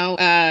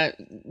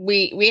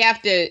 We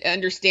have to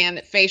understand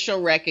that facial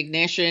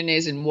recognition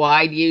is in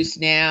wide use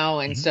now,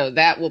 and so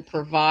that will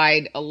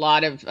provide a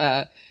lot of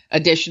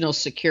additional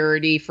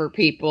security for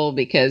people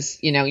because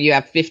you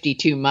have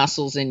 52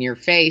 muscles in your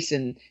face,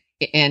 and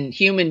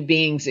human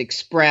beings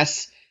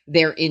express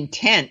their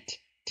intent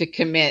to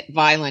commit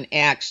violent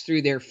acts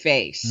through their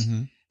face.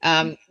 Mm-hmm.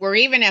 We're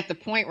even at the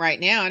point right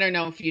now, I don't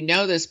know if you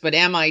know this, but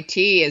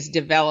MIT has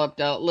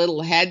developed a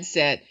little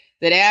headset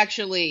that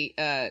actually,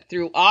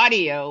 through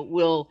audio,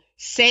 will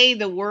say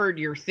the word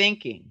you're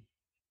thinking.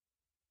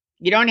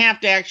 You don't have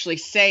to actually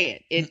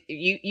say it.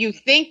 You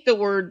think the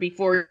word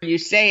before you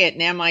say it,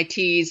 and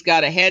MIT's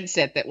got a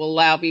headset that will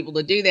allow people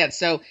to do that.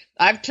 So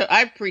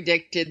I've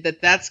predicted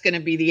that that's going to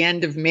be the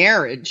end of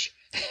marriage.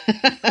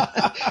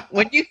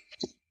 When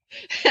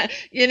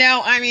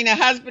a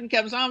husband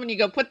comes home and you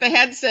go, put the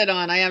headset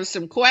on. I have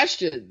some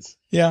questions.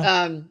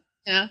 Yeah.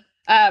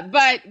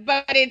 But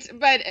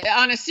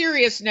on a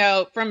serious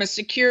note, from a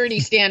security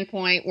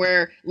standpoint,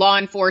 where law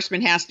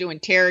enforcement has to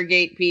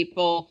interrogate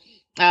people,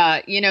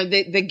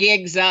 the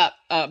gig's up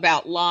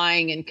about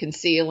lying and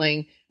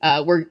concealing.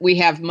 We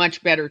have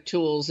much better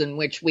tools in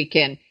which we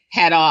can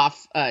head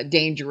off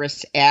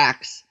dangerous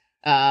acts,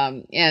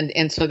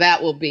 and so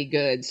that will be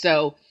good.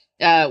 So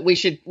we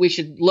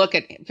should look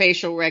at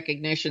facial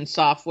recognition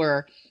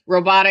software.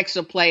 Robotics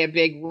will play a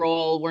big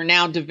role. We're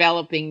now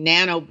developing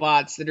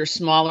nanobots that are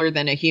smaller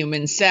than a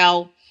human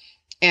cell,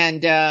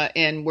 and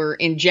we're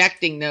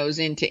injecting those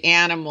into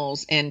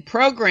animals and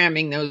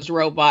programming those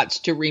robots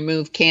to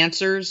remove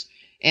cancers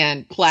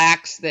and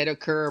plaques that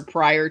occur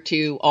prior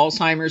to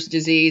Alzheimer's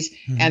disease,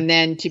 and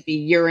then to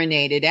be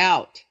urinated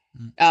out.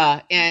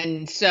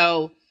 And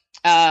so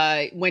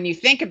when you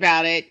think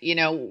about it,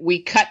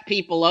 we cut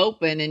people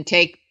open and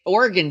take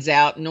organs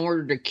out in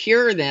order to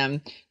cure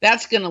them.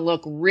 That's going to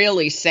look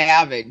really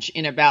savage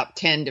in about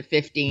 10 to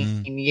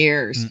 15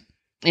 years.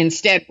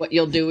 Instead, what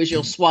you'll do is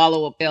you'll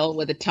swallow a pill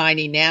with a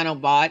tiny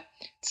nanobot,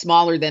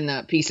 smaller than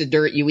the piece of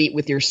dirt you eat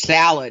with your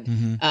salad.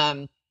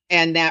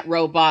 And that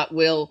robot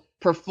will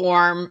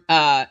perform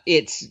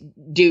its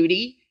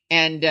duty,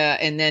 and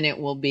then it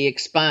will be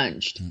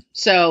expunged.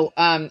 So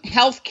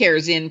healthcare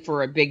is in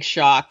for a big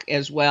shock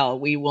as well.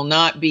 We will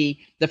not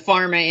be, the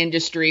pharma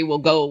industry will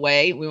go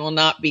away. We will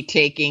not be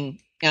taking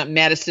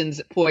medicines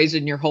that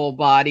poison your whole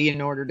body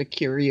in order to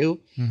cure you.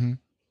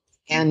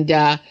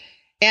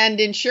 And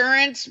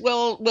insurance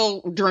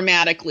will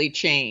dramatically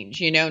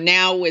change.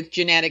 Now with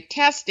genetic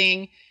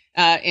testing,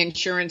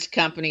 insurance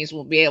companies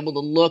will be able to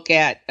look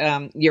at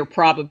your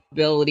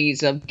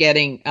probabilities of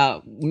getting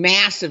a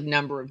massive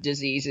number of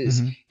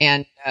diseases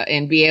and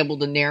be able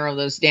to narrow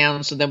those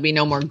down. So there'll be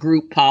no more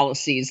group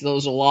policies.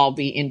 Those will all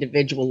be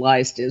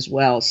individualized as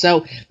well.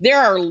 So there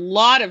are a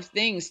lot of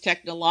things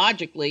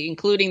technologically,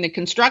 including the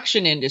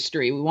construction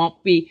industry. We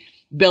won't be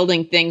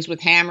building things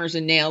with hammers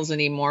and nails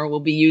anymore. We'll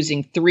be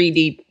using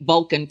 3D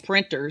Vulcan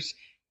printers.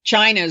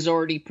 China is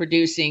already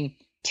producing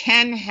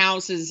 10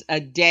 houses a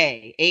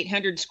day,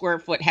 800 square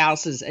foot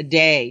houses a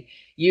day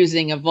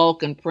using a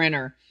Vulcan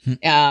printer.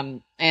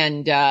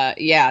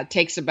 It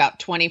takes about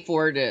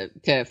 24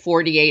 to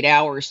 48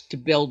 hours to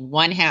build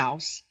one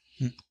house.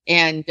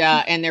 And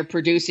they're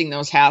producing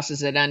those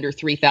houses at under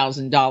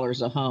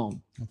 $3,000 a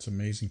home. That's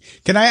amazing.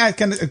 Can I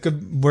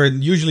add, where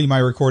usually my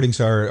recordings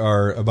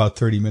are about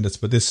 30 minutes,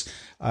 but this,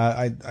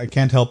 I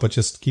can't help but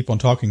just keep on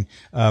talking.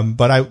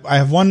 But I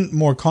have one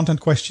more content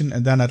question,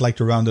 and then I'd like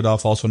to round it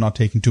off, also not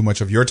taking too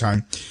much of your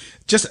time.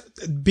 Just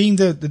being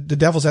the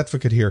devil's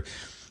advocate here.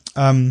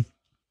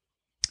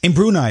 In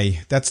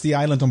Brunei, that's the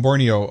island on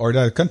Borneo, or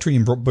the country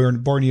in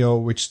Borneo,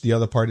 which the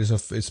other part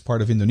is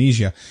part of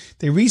Indonesia.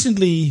 They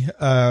recently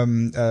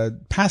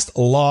passed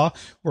a law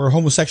where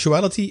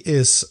homosexuality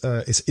is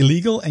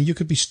illegal and you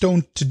could be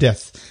stoned to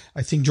death.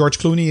 I think George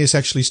Clooney has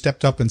actually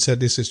stepped up and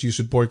said you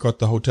should boycott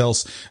the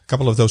hotels. A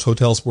couple of those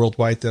hotels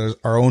worldwide that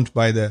are owned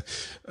by the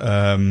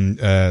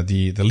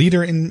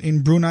leader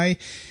in Brunei.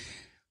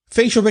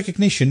 Facial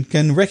recognition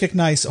can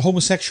recognize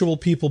homosexual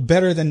people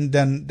better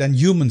than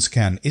humans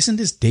can. Isn't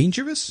this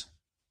dangerous?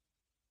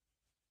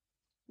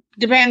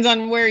 Depends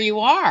on where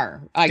you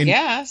are, I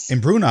guess. In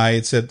Brunei,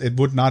 it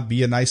would not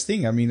be a nice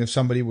thing. I mean, if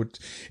somebody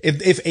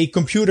if a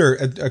computer,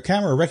 a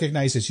camera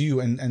recognizes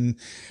you and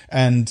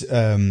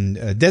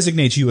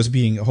designates you as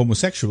being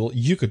homosexual,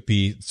 you could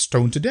be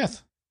stoned to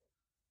death.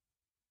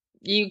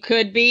 You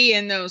could be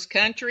in those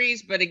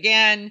countries, but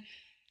again,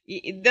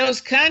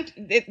 there's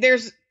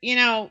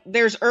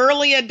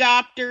early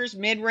adopters,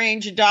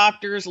 mid-range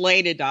adopters,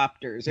 late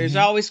adopters. There's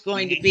always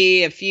going to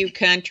be a few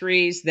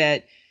countries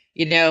that,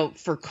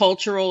 for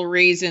cultural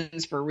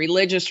reasons, for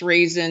religious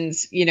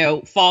reasons,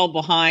 fall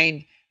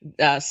behind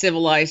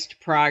civilized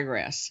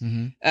progress.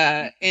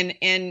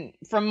 And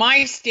from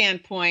my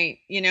standpoint,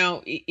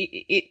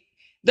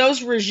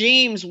 those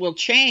regimes will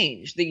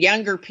change. The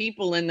younger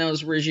people in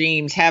those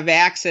regimes have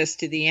access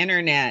to the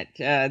internet.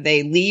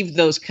 They leave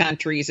those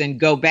countries and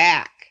go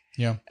back.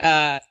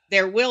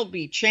 There will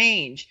be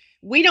change.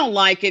 We don't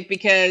like it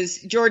because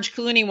George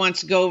Clooney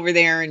wants to go over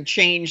there and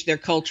change their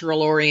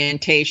cultural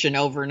orientation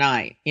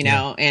overnight,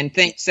 and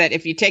thinks that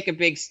if you take a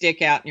big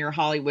stick out in your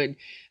Hollywood,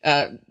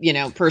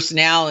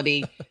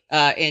 personality,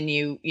 and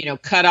you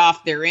cut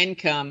off their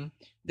income,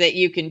 that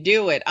you can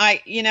do it.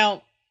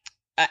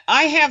 I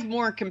have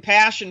more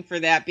compassion for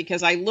that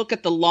because I look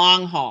at the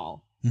long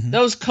haul.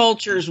 Those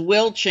cultures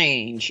will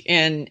change.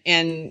 And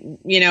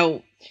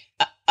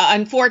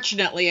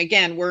unfortunately,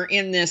 again, we're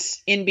in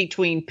this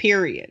in-between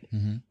period.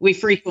 We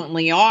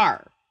frequently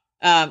are.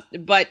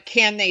 But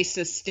can they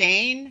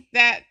sustain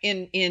that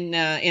in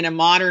a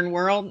modern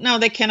world? No,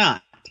 they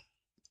cannot.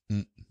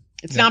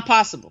 It's not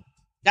possible.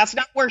 That's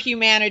not where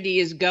humanity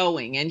is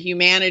going. And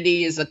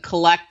humanity is a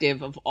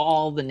collective of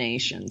all the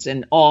nations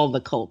and all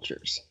the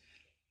cultures.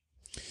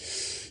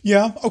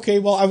 Yeah. Okay.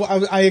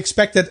 Well, I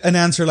expected an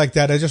answer like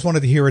that. I just wanted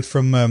to hear it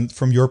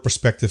from your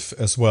perspective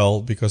as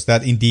well, because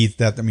that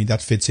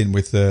fits in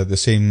with the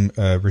same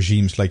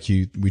regimes like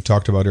we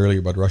talked about earlier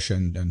about Russia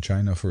and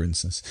China, for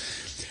instance.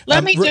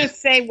 Let me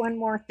just say one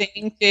more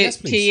thing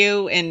to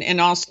you and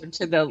also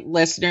to the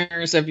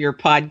listeners of your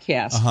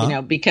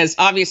podcast, because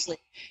obviously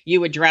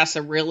you address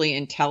a really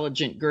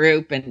intelligent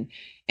group and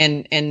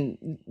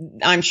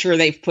I'm sure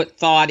they've put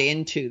thought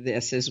into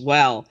this as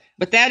well.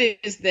 But that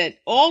is that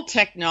all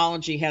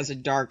technology has a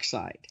dark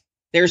side.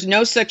 There's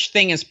no such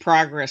thing as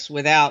progress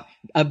without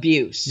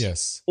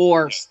abuse,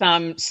 or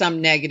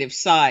some negative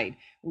side.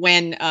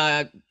 When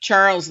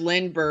Charles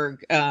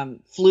Lindbergh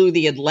flew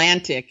the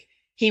Atlantic,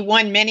 he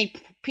won many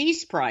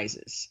peace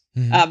prizes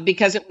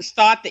because it was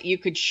thought that you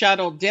could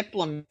shuttle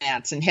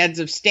diplomats and heads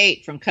of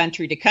state from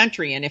country to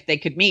country, and if they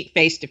could meet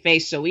face to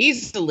face so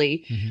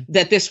easily,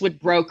 that this would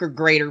broker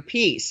greater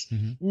peace.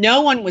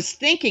 No one was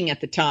thinking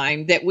at the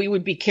time that we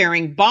would be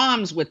carrying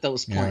bombs with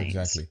those planes.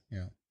 Yeah, exactly.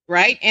 Yeah.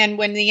 Right. And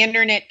when the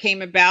internet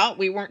came about,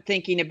 we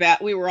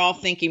were all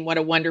thinking what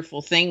a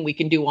wonderful thing. We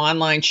can do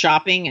online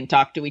shopping and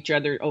talk to each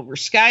other over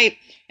Skype.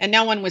 And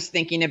no one was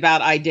thinking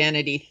about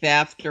identity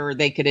theft, or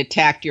they could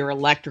attack your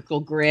electrical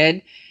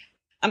grid.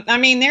 I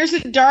mean, there's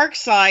a dark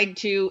side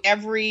to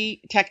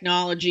every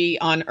technology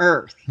on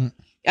Earth.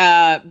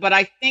 But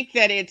I think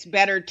that it's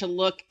better to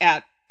look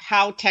at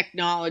how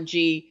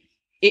technology,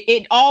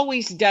 it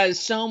always does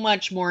so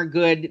much more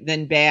good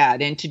than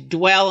bad. And to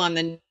dwell on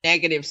the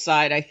negative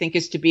side, I think,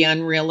 is to be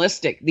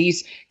unrealistic.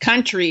 These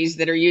countries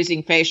that are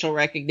using facial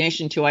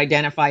recognition to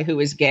identify who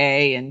is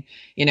gay and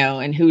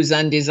who's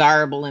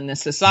undesirable in the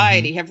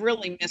society have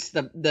really missed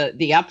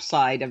the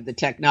upside of the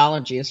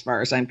technology, as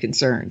far as I'm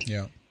concerned.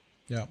 Yeah.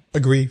 Yeah,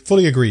 agree.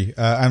 Fully agree.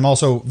 I'm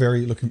also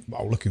very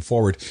looking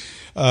forward.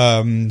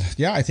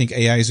 I think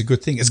AI is a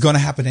good thing. It's going to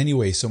happen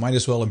anyway, so might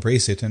as well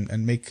embrace it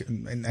and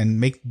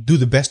do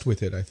the best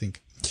with it, I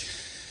think.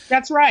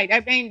 That's right.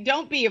 I mean,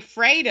 don't be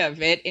afraid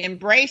of it.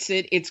 Embrace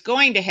it. It's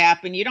going to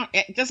happen.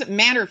 It doesn't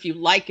matter if you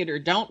like it or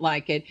don't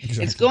like it.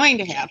 Exactly. It's going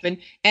to happen,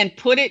 and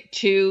put it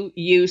to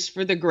use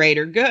for the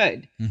greater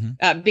good.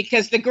 Mm-hmm.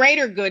 Because the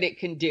greater good it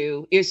can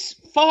do is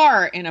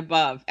far and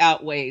above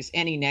outweighs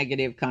any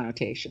negative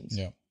connotations.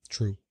 Yeah,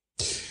 true.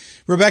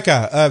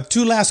 Rebecca,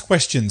 2 last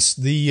questions.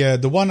 The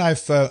one I've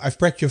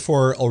prepped you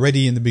for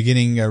already in the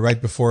beginning, right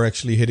before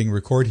actually hitting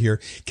record here.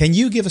 Can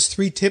you give us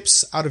 3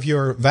 tips out of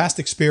your vast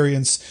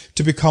experience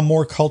to become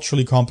more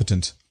culturally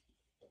competent?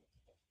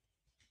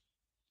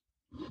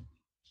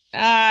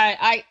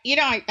 I've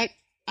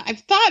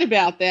thought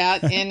about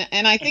that,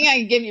 and I think I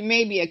can give you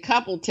maybe a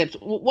couple tips.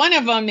 One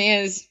of them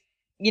is,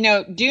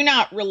 do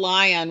not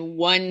rely on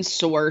one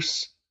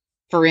source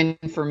for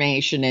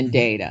information and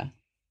data.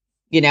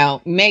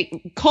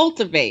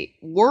 Cultivate,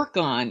 work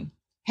on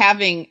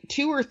having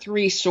 2 or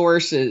 3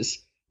 sources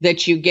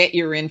that you get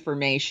your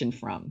information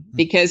from.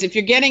 Because if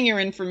you're getting your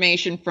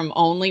information from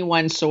only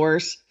one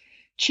source,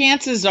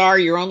 chances are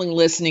you're only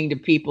listening to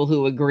people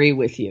who agree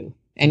with you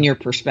and your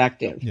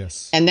perspective.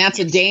 Yes. And that's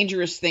a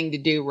dangerous thing to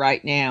do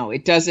right now.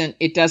 It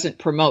doesn't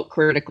promote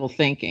critical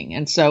thinking.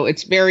 And so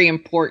it's very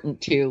important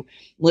to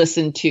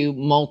listen to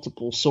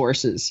multiple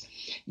sources.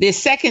 The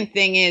second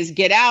thing is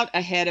get out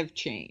ahead of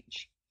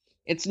change.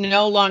 It's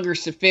no longer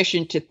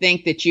sufficient to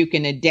think that you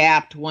can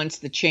adapt once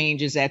the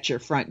change is at your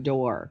front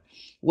door.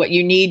 What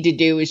you need to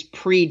do is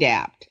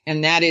pre-adapt,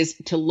 and that is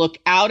to look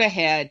out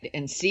ahead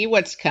and see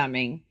what's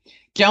coming.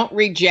 Don't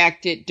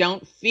reject it,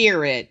 don't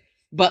fear it,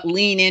 but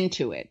lean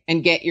into it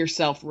and get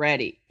yourself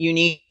ready. You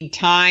need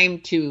time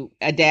to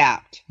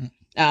adapt,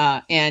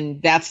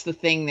 and that's the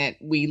thing that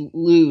we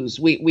lose.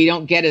 We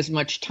don't get as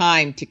much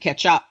time to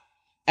catch up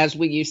as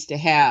we used to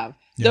have.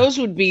 Yeah. Those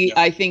would be,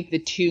 I think, the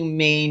 2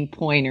 main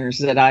pointers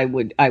that I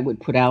would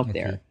put out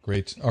there.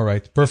 Great. All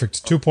right.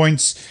 Perfect. 2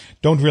 points.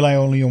 Don't rely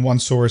only on one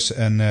source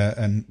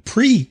and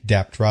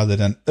pre-adapt rather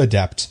than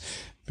adapt,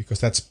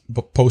 because that's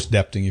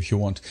post-adapting if you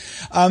want.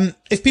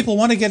 If people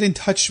want to get in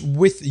touch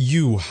with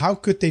you, how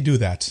could they do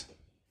that?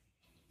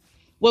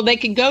 Well, they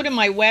can go to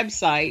my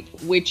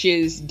website, which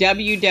is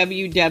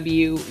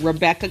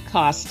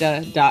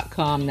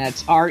www.rebeccacosta.com.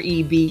 That's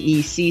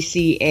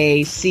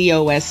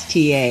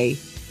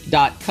REBECCACOSTA.com.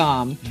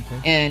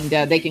 Okay. And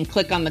they can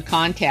click on the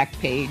contact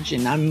page,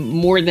 and I'm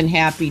more than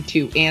happy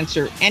to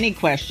answer any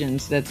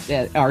questions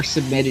that are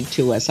submitted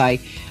to us. I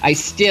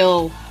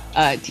still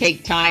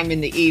take time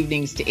in the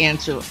evenings to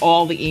answer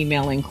all the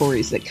email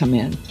inquiries that come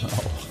in.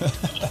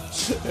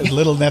 Oh. A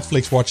little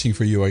Netflix watching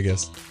for you, I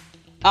guess.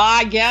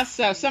 I guess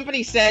so.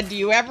 Somebody said, "Do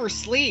you ever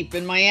sleep?"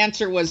 And my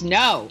answer was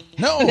no.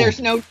 No.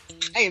 There's no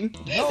time.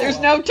 No. There's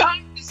no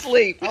time to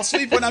sleep. I'll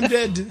sleep when I'm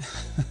dead.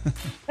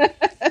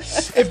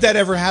 If that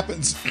ever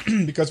happens,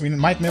 because we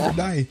might never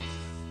die.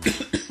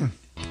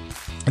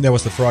 And that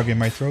was the frog in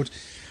my throat.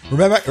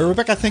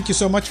 Rebecca, thank you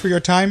so much for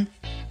your time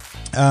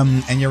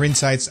and your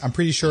insights. I'm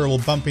pretty sure we'll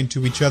bump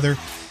into each other.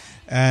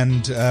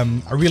 And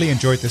I really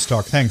enjoyed this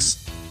talk.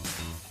 Thanks.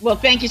 Well,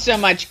 thank you so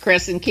much,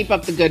 Chris, and keep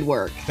up the good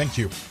work. Thank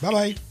you.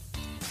 Bye-bye.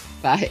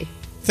 Bye.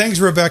 Thanks,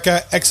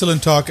 Rebecca.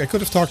 Excellent talk. I could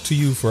have talked to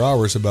you for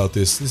hours about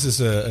this. This is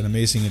an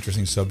amazing,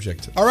 interesting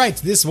subject. All right.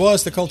 This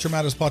was the Culture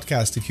Matters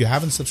podcast. If you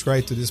haven't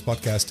subscribed to this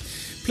podcast,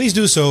 please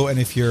do so. And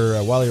if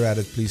while you're at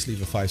it, please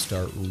leave a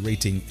 5-star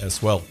rating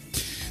as well.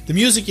 The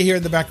music you hear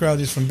in the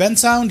background is from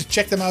Bensound.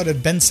 Check them out at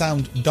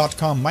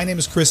bensound.com. My name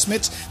is Chris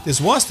Smith.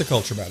 This was the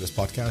Culture Matters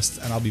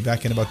podcast, and I'll be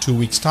back in about 2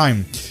 weeks'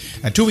 time.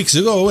 And 2 weeks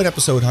ago, in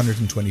episode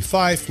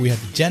 125, we had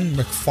Jen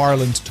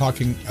McFarland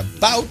talking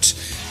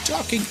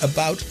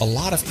about a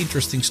lot of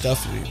interesting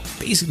stuff.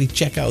 Basically,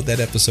 check out that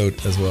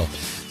episode as well.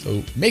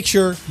 So make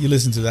sure you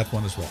listen to that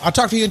one as well. I'll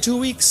talk to you in 2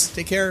 weeks.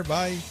 Take care.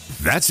 Bye.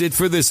 That's it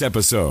for this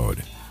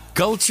episode.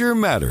 Culture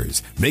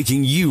Matters,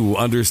 making you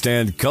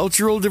understand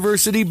cultural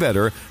diversity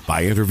better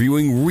by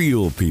interviewing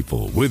real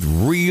people with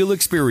real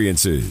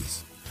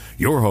experiences.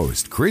 Your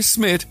host, Chris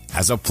Smith,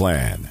 has a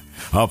plan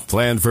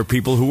for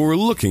people who are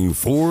looking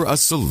for a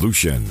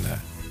solution.